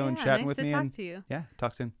studio and chatting with me. Nice to talk to you. Yeah,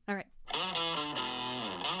 talk soon. All right.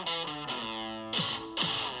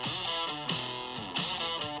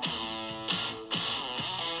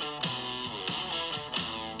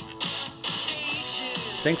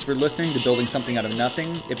 Thanks for listening to Building Something Out of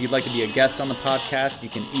Nothing. If you'd like to be a guest on the podcast, you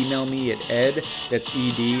can email me at that's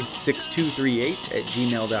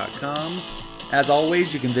ed6238@gmail.com. As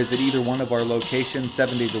always, you can visit either one of our locations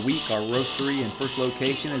 7 days a week. Our roastery and first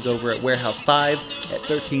location is over at Warehouse 5 at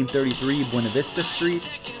 1333 Buena Vista Street.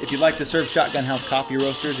 If you'd like to serve Shotgun House coffee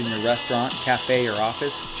roasters in your restaurant, cafe, or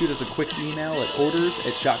office, shoot us a quick email at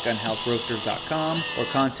orders@shotgunhouseroasters.com or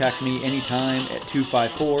contact me anytime at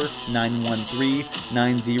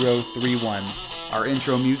 254-913-9031. Our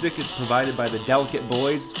intro music is provided by the Delicate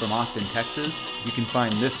Boys from Austin, Texas. You can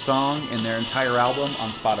find this song and their entire album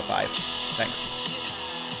on Spotify. Thanks.